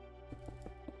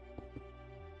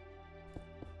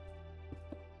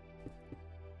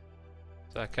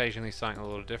 So occasionally something a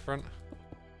little different.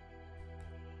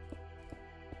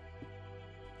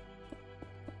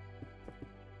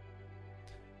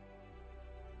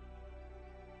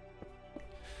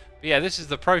 But yeah, this is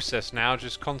the process now,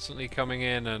 just constantly coming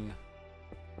in and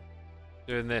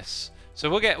doing this. So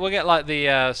we'll get like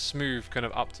the smooth kind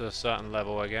of up to a certain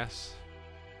level, I guess.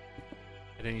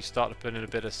 And then you start to put in a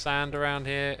bit of sand around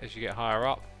here as you get higher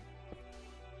up.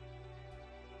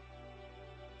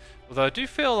 Although I do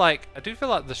feel like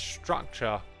the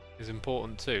structure is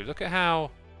important too. Look at how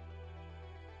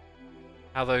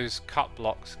those cut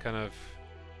blocks kind of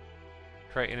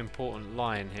create an important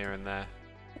line here and there.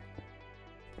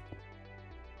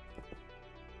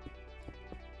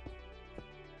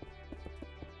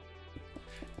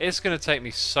 It's going to take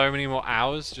me so many more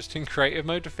hours just in creative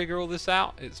mode to figure all this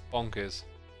out. It's bonkers.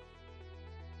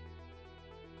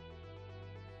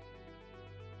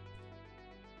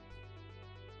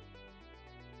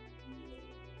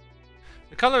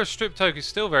 The colour of stripped oak is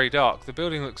still very dark. The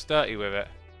building looks dirty with it.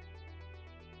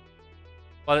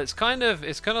 Well, it's kind of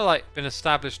like been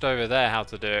established over there how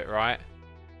to do it, right?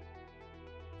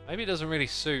 Maybe it doesn't really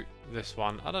suit this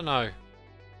one. I don't know.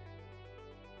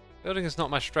 Building is not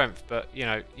my strength, but you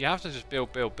know, you have to just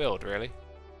build, really.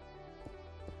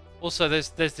 Also, there's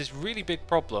this really big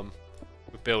problem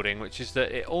with building, which is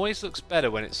that it always looks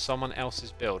better when it's someone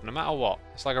else's build, no matter what.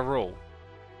 It's like a rule.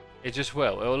 It just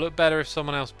will. It will look better if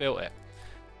someone else built it.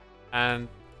 And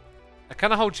it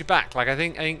kind of holds you back. Like I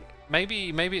think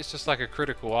maybe it's just like a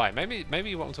critical eye.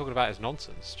 Maybe what I'm talking about is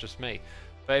nonsense, just me.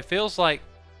 But it feels like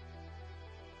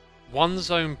one's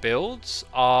own builds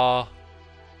are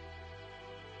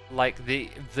like the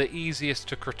easiest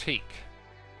to critique.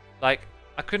 Like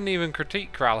I couldn't even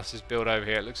critique Corralis's build over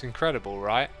here. It looks incredible,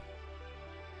 right?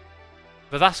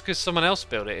 But that's because someone else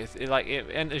built it. It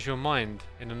enters your mind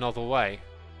in another way.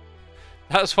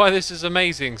 That's why this is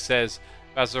amazing, says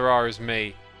Bazarar is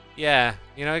me. Yeah,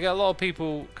 you know, I get a lot of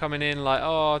people coming in like,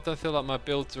 oh, I don't feel like my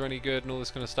builds are any good and all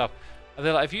this kind of stuff. And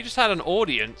they're like, if you just had an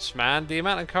audience, man, the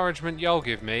amount of encouragement y'all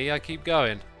give me, I keep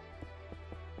going.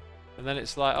 And then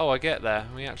it's like, oh, I get there.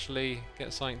 We actually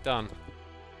get something done.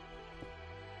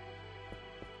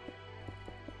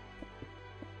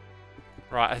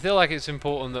 Right, I feel like it's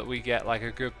important that we get like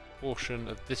a good portion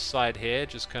of this side here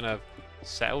just kind of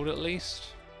settled at least.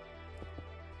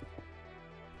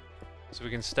 So we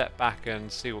can step back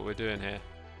and see what we're doing here.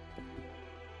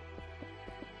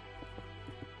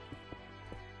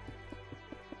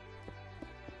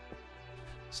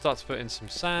 Start to put in some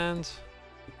sand.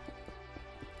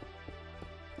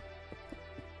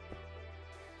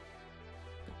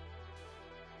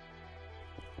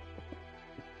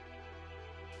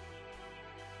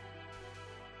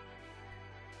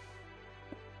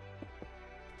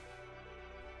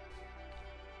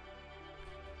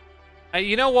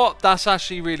 You know what? That's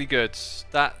actually really good.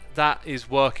 That is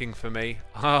working for me.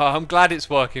 I'm glad it's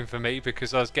working for me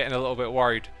because I was getting a little bit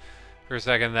worried for a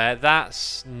second there.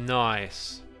 That's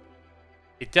nice.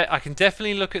 I can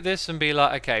definitely look at this and be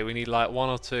like, okay, we need like 1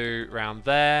 or 2 around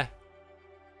there.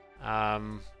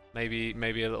 Maybe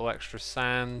a little extra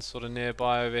sand sort of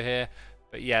nearby over here.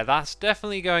 But yeah, that's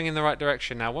definitely going in the right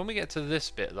direction. Now, when we get to this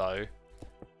bit though,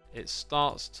 it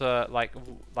starts to like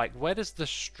where does the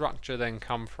structure then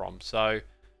come from? So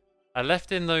I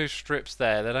left in those strips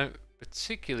there. They don't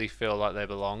particularly feel like they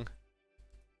belong.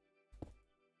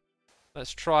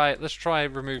 Let's try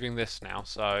removing this now.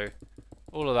 So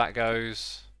all of that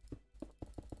goes,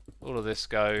 all of this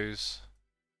goes,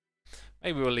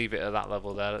 Maybe we'll leave it at that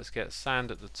level there. Let's get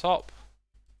sand at the top.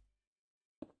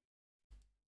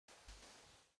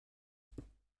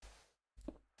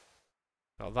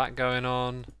 Got that going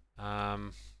on.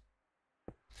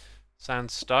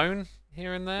 Sandstone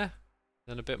here and there.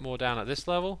 Then a bit more down at this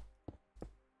level.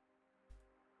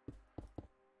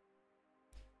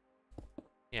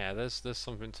 Yeah, there's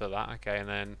something to that. Okay, and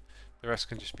then the rest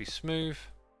can just be smooth.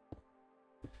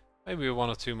 Maybe one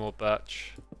or two more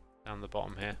birch down the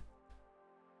bottom here.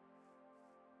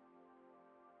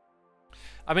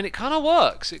 I mean, it kind of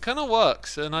works. It kind of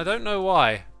works, and I don't know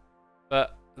why.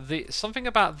 But something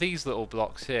about these little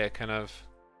blocks here kind of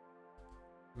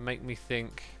make me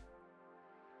think...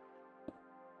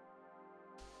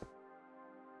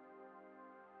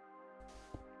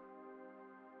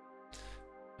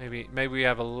 Maybe we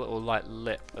have a little like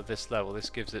lip at this level.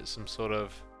 This gives it some sort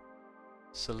of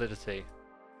solidity.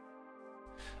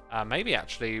 Maybe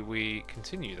actually we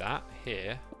continue that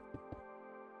here.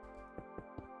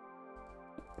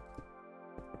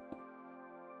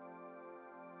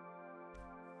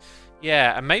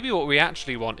 Yeah, and maybe what we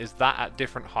actually want is that at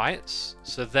different heights.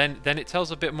 So then it tells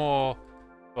a bit more.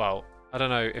 Well, I don't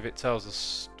know if it tells a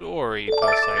story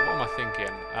per se. What am I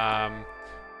thinking?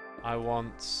 I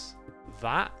want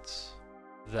that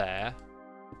there.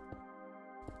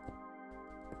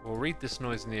 We'll read this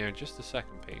noise in the ear in just a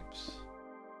second, peeps.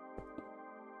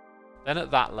 Then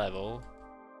at that level.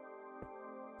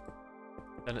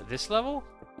 Then at this level?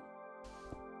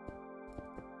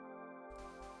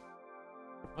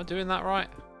 Am I doing that right?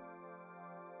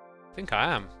 I think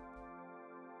I am.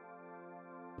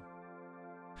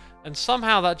 And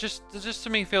somehow that just to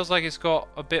me feels like it's got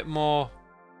a bit more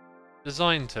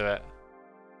design to it.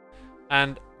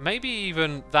 And maybe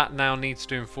even that now needs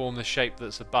to inform the shape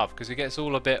that's above, because it gets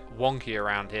all a bit wonky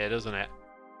around here, doesn't it?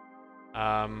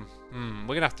 We're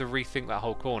gonna have to rethink that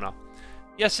whole corner.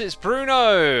 Yes, it's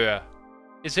Bruno!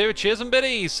 Is here with Cheers and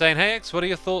Biddies, saying, hey X, what are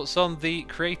your thoughts on the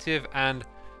creatine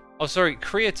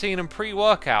and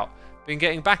pre-workout? Been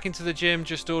getting back into the gym,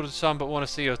 just ordered some, but want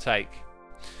to see your take.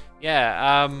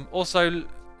 Yeah, also,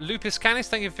 Lupus Canis,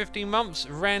 thank you for 15 months.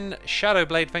 Ren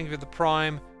Shadowblade, thank you for the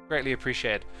Prime. Greatly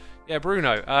appreciated. Yeah,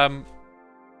 Bruno,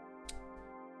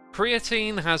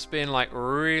 creatine has been like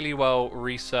really well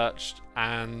researched,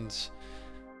 and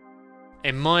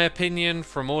in my opinion,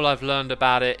 from all I've learned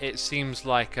about it, it seems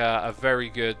like a very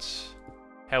good,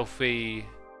 healthy,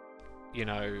 you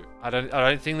know, I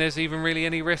don't think there's even really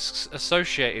any risks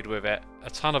associated with it. A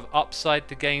ton of upside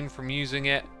to gain from using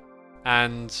it,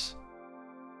 and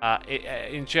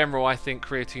in general, I think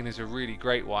creatine is a really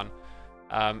great one.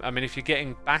 I mean, if you're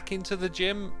getting back into the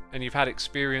gym and you've had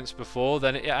experience before,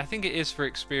 then I think it is for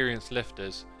experienced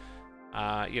lifters.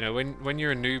 You know, when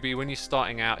you're a newbie, when you're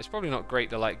starting out, it's probably not great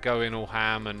to like go in all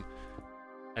ham and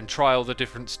try all the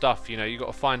different stuff. You know, you got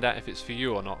to find out if it's for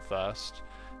you or not first.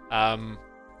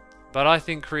 But I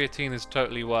think creatine is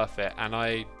totally worth it, and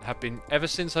I have been ever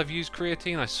since I've used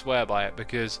creatine. I swear by it,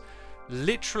 because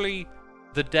literally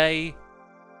the day.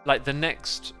 Like the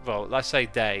next, well, let's say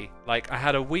day, like I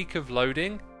had a week of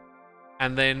loading,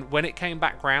 and then when it came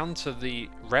back round to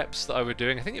the reps that I were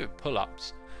doing, I think it was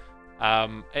pull-ups,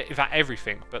 in fact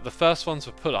everything, but the first ones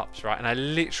were pull-ups, right, and I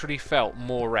literally felt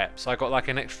more reps. I got like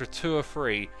an extra 2 or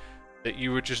 3 that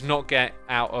you would just not get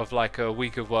out of like a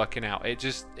week of working out. It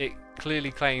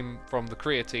clearly came from the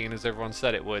creatine, as everyone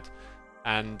said it would,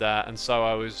 and so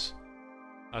I was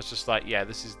just like, yeah,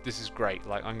 this is great,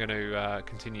 like I'm going to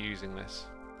continue using this.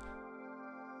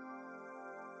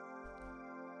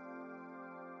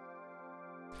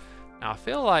 Now I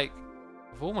feel like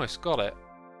I've almost got it.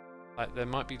 Like there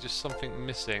might be just something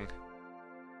missing.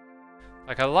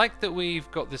 Like I like that we've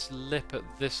got this lip at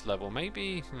this level.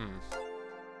 Maybe,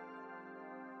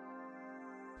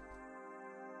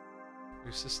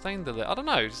 we've sustained the lip. I don't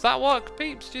know. Does that work,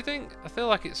 peeps? Do you think? I feel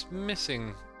like it's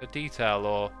missing a detail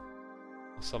or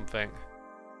something.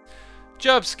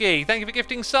 Jobski, thank you for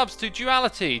gifting subs to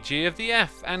Duality, G of the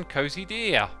F, and Cozy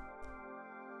Deer.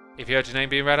 If you heard your name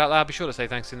being read out loud, be sure to say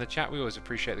thanks in the chat. We always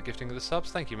appreciate the gifting of the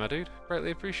subs. Thank you, my dude.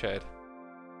 Greatly appreciated.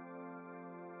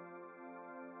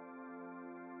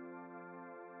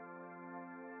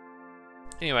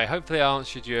 Anyway, hopefully I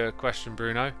answered your question,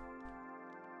 Bruno.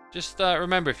 Just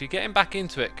remember, if you're getting back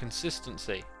into it,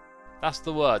 consistency. That's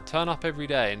the word. Turn up every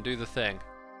day and do the thing.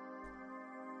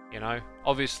 You know,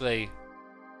 obviously,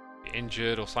 you're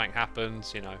injured or something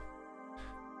happens, you know.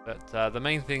 But the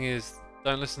main thing is,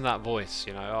 don't listen to that voice,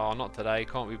 you know, oh, not today,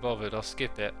 can't be bothered, I'll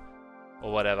skip it,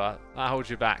 or whatever. That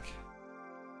holds you back.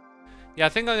 Yeah, I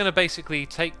think I'm going to basically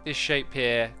take this shape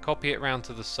here, copy it round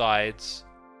to the sides,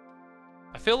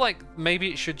 I feel like maybe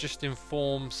it should just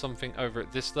inform something over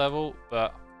at this level,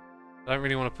 but I don't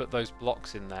really want to put those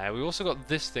blocks in there. We also got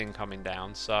this thing coming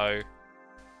down, so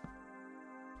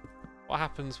what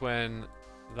happens when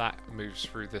that moves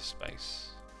through this space?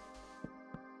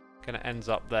 Kind of ends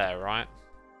up there, right?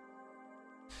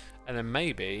 And then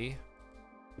maybe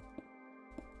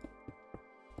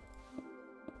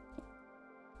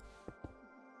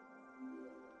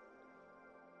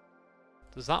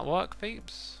does that work,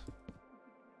 peeps?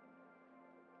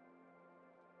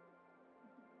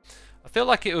 I feel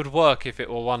like it would work if it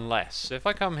were one less. So if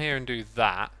I come here and do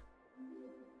that,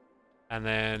 and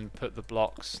then put the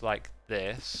blocks like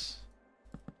this,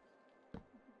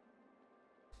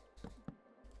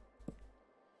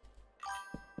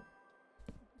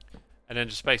 and then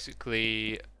just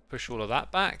basically push all of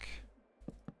that back.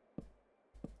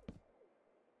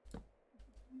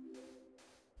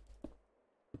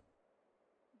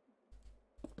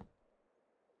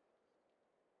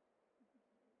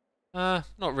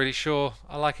 Not really sure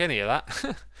I like any of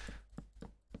that.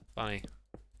 Funny.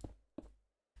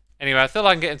 Anyway, I feel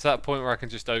like I'm getting to that point where I can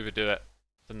just overdo it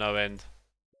to no end.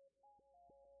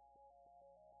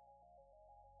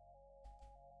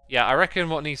 Yeah, I reckon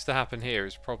what needs to happen here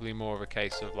is probably more of a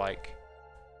case of like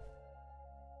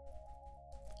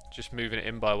just moving it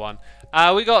in by one.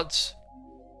 We got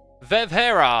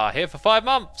Vevhera here for 5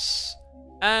 months,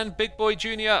 and Big Boy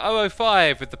Junior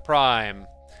 005 with the Prime.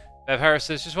 Vevhera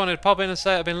says, just wanted to pop in and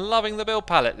say I've been loving the build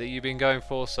palette that you've been going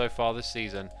for so far this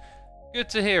season. Good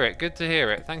to hear it, good to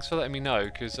hear it. Thanks for letting me know,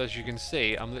 because as you can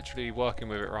see, I'm literally working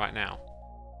with it right now.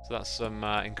 So that's some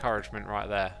encouragement right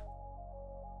there.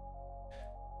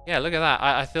 Yeah, look at that.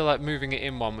 I feel like moving it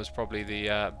in one was probably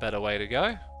the better way to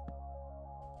go.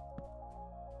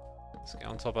 Let's get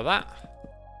on top of that.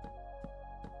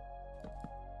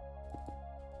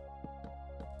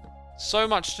 So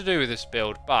much to do with this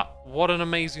build, but what an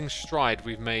amazing stride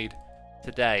we've made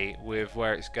today with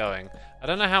where it's going. I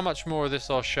don't know how much more of this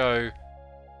I'll show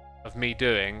of me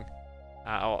doing,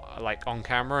 or, like on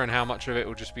camera, and how much of it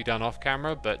will just be done off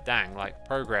camera, but dang, like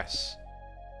progress.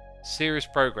 Serious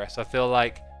progress. I feel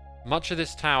like much of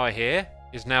this tower here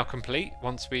is now complete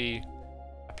once we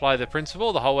apply the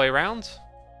principle the whole way around.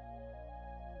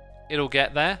 It'll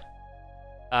get there.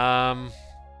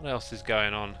 What else is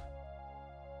going on?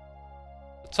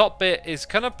 Top bit is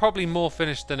kind of probably more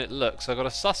finished than it looks. I've got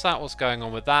to suss out what's going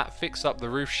on with that, fix up the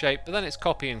roof shape, but then it's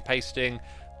copy and pasting.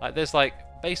 Like there's like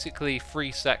basically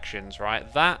 3 sections, right?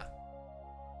 That,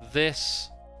 this,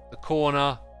 the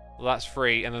corner, well, that's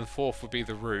 3, and then the 4th would be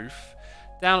the roof.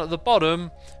 Down at the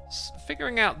bottom,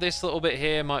 figuring out this little bit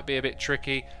here might be a bit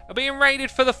tricky. I'm being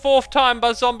raided for the 4th time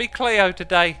by Zombie Cleo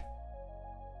today.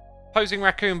 Posing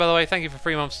Raccoon, by the way, thank you for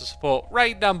 3 months of support.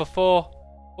 Raid number 4.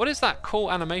 What is that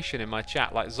cool animation in my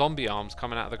chat? Like zombie arms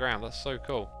coming out of the ground. That's so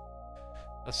cool.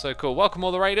 That's so cool. Welcome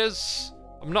all the raiders.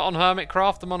 I'm not on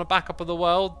Hermitcraft. I'm on a backup of the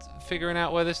world, figuring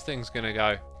out where this thing's going to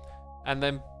go. And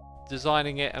then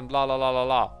designing it and blah, blah, blah,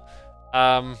 blah,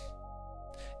 blah.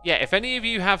 Yeah, if any of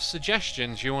you have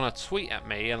suggestions you want to tweet at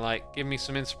me and like give me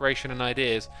some inspiration and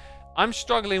ideas. I'm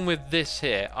struggling with this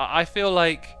here. I feel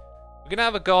like we're going to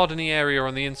have a gardeny area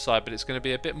on the inside, but it's going to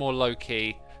be a bit more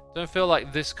low-key. Don't feel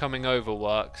like this coming over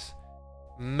works.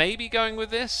 Maybe going with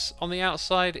this on the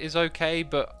outside is okay,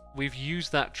 but we've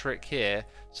used that trick here.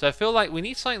 So I feel like we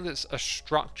need something that's a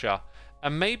structure.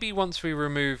 And maybe once we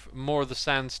remove more of the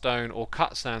sandstone or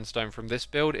cut sandstone from this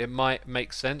build, it might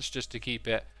make sense just to keep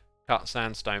it cut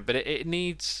sandstone. But it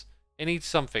needs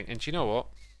something. And do you know what?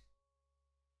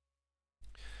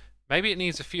 Maybe it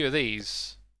needs a few of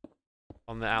these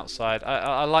on the outside.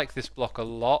 I like this block a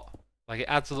lot. Like it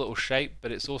adds a little shape,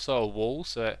 but it's also a wall,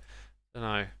 so I don't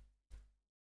know.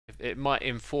 It might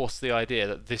enforce the idea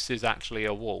that this is actually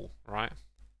a wall, right?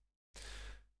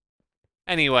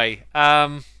 Anyway,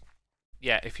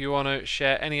 yeah, if you want to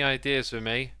share any ideas with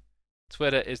me,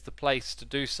 Twitter is the place to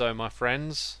do so, my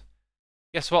friends.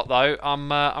 Guess what though?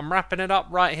 I'm wrapping it up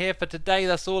right here for today.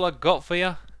 That's all I got for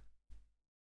you.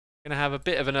 Gonna have a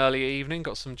bit of an earlier evening.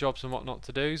 Got some jobs and whatnot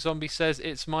to do. Zombie says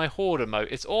it's my horde emote.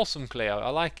 It's awesome, Cleo. I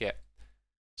like it.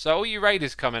 So all you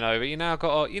raiders coming over, you now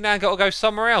got to go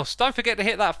somewhere else. Don't forget to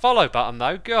hit that follow button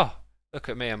though. God, look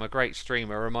at me, I'm a great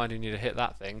streamer, reminding you to hit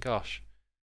that thing. Gosh.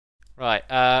 Right,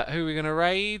 who are we gonna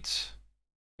raid?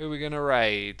 Who are we gonna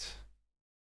raid?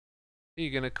 Who are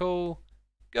you gonna call?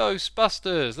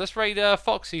 Ghostbusters. Let's raid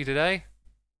Foxy today.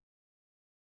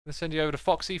 I'm gonna send you over to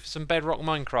Foxy for some Bedrock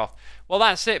Minecraft. Well,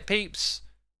 that's it, peeps.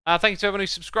 Thank you to everyone who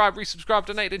subscribed, resubscribed,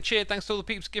 donated, and cheered. Thanks to all the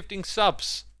peeps gifting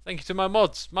subs. Thank you to my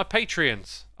mods, my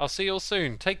Patreons. I'll see you all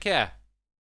soon. Take care.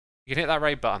 You can hit that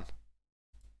raid button.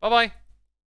 Bye-bye.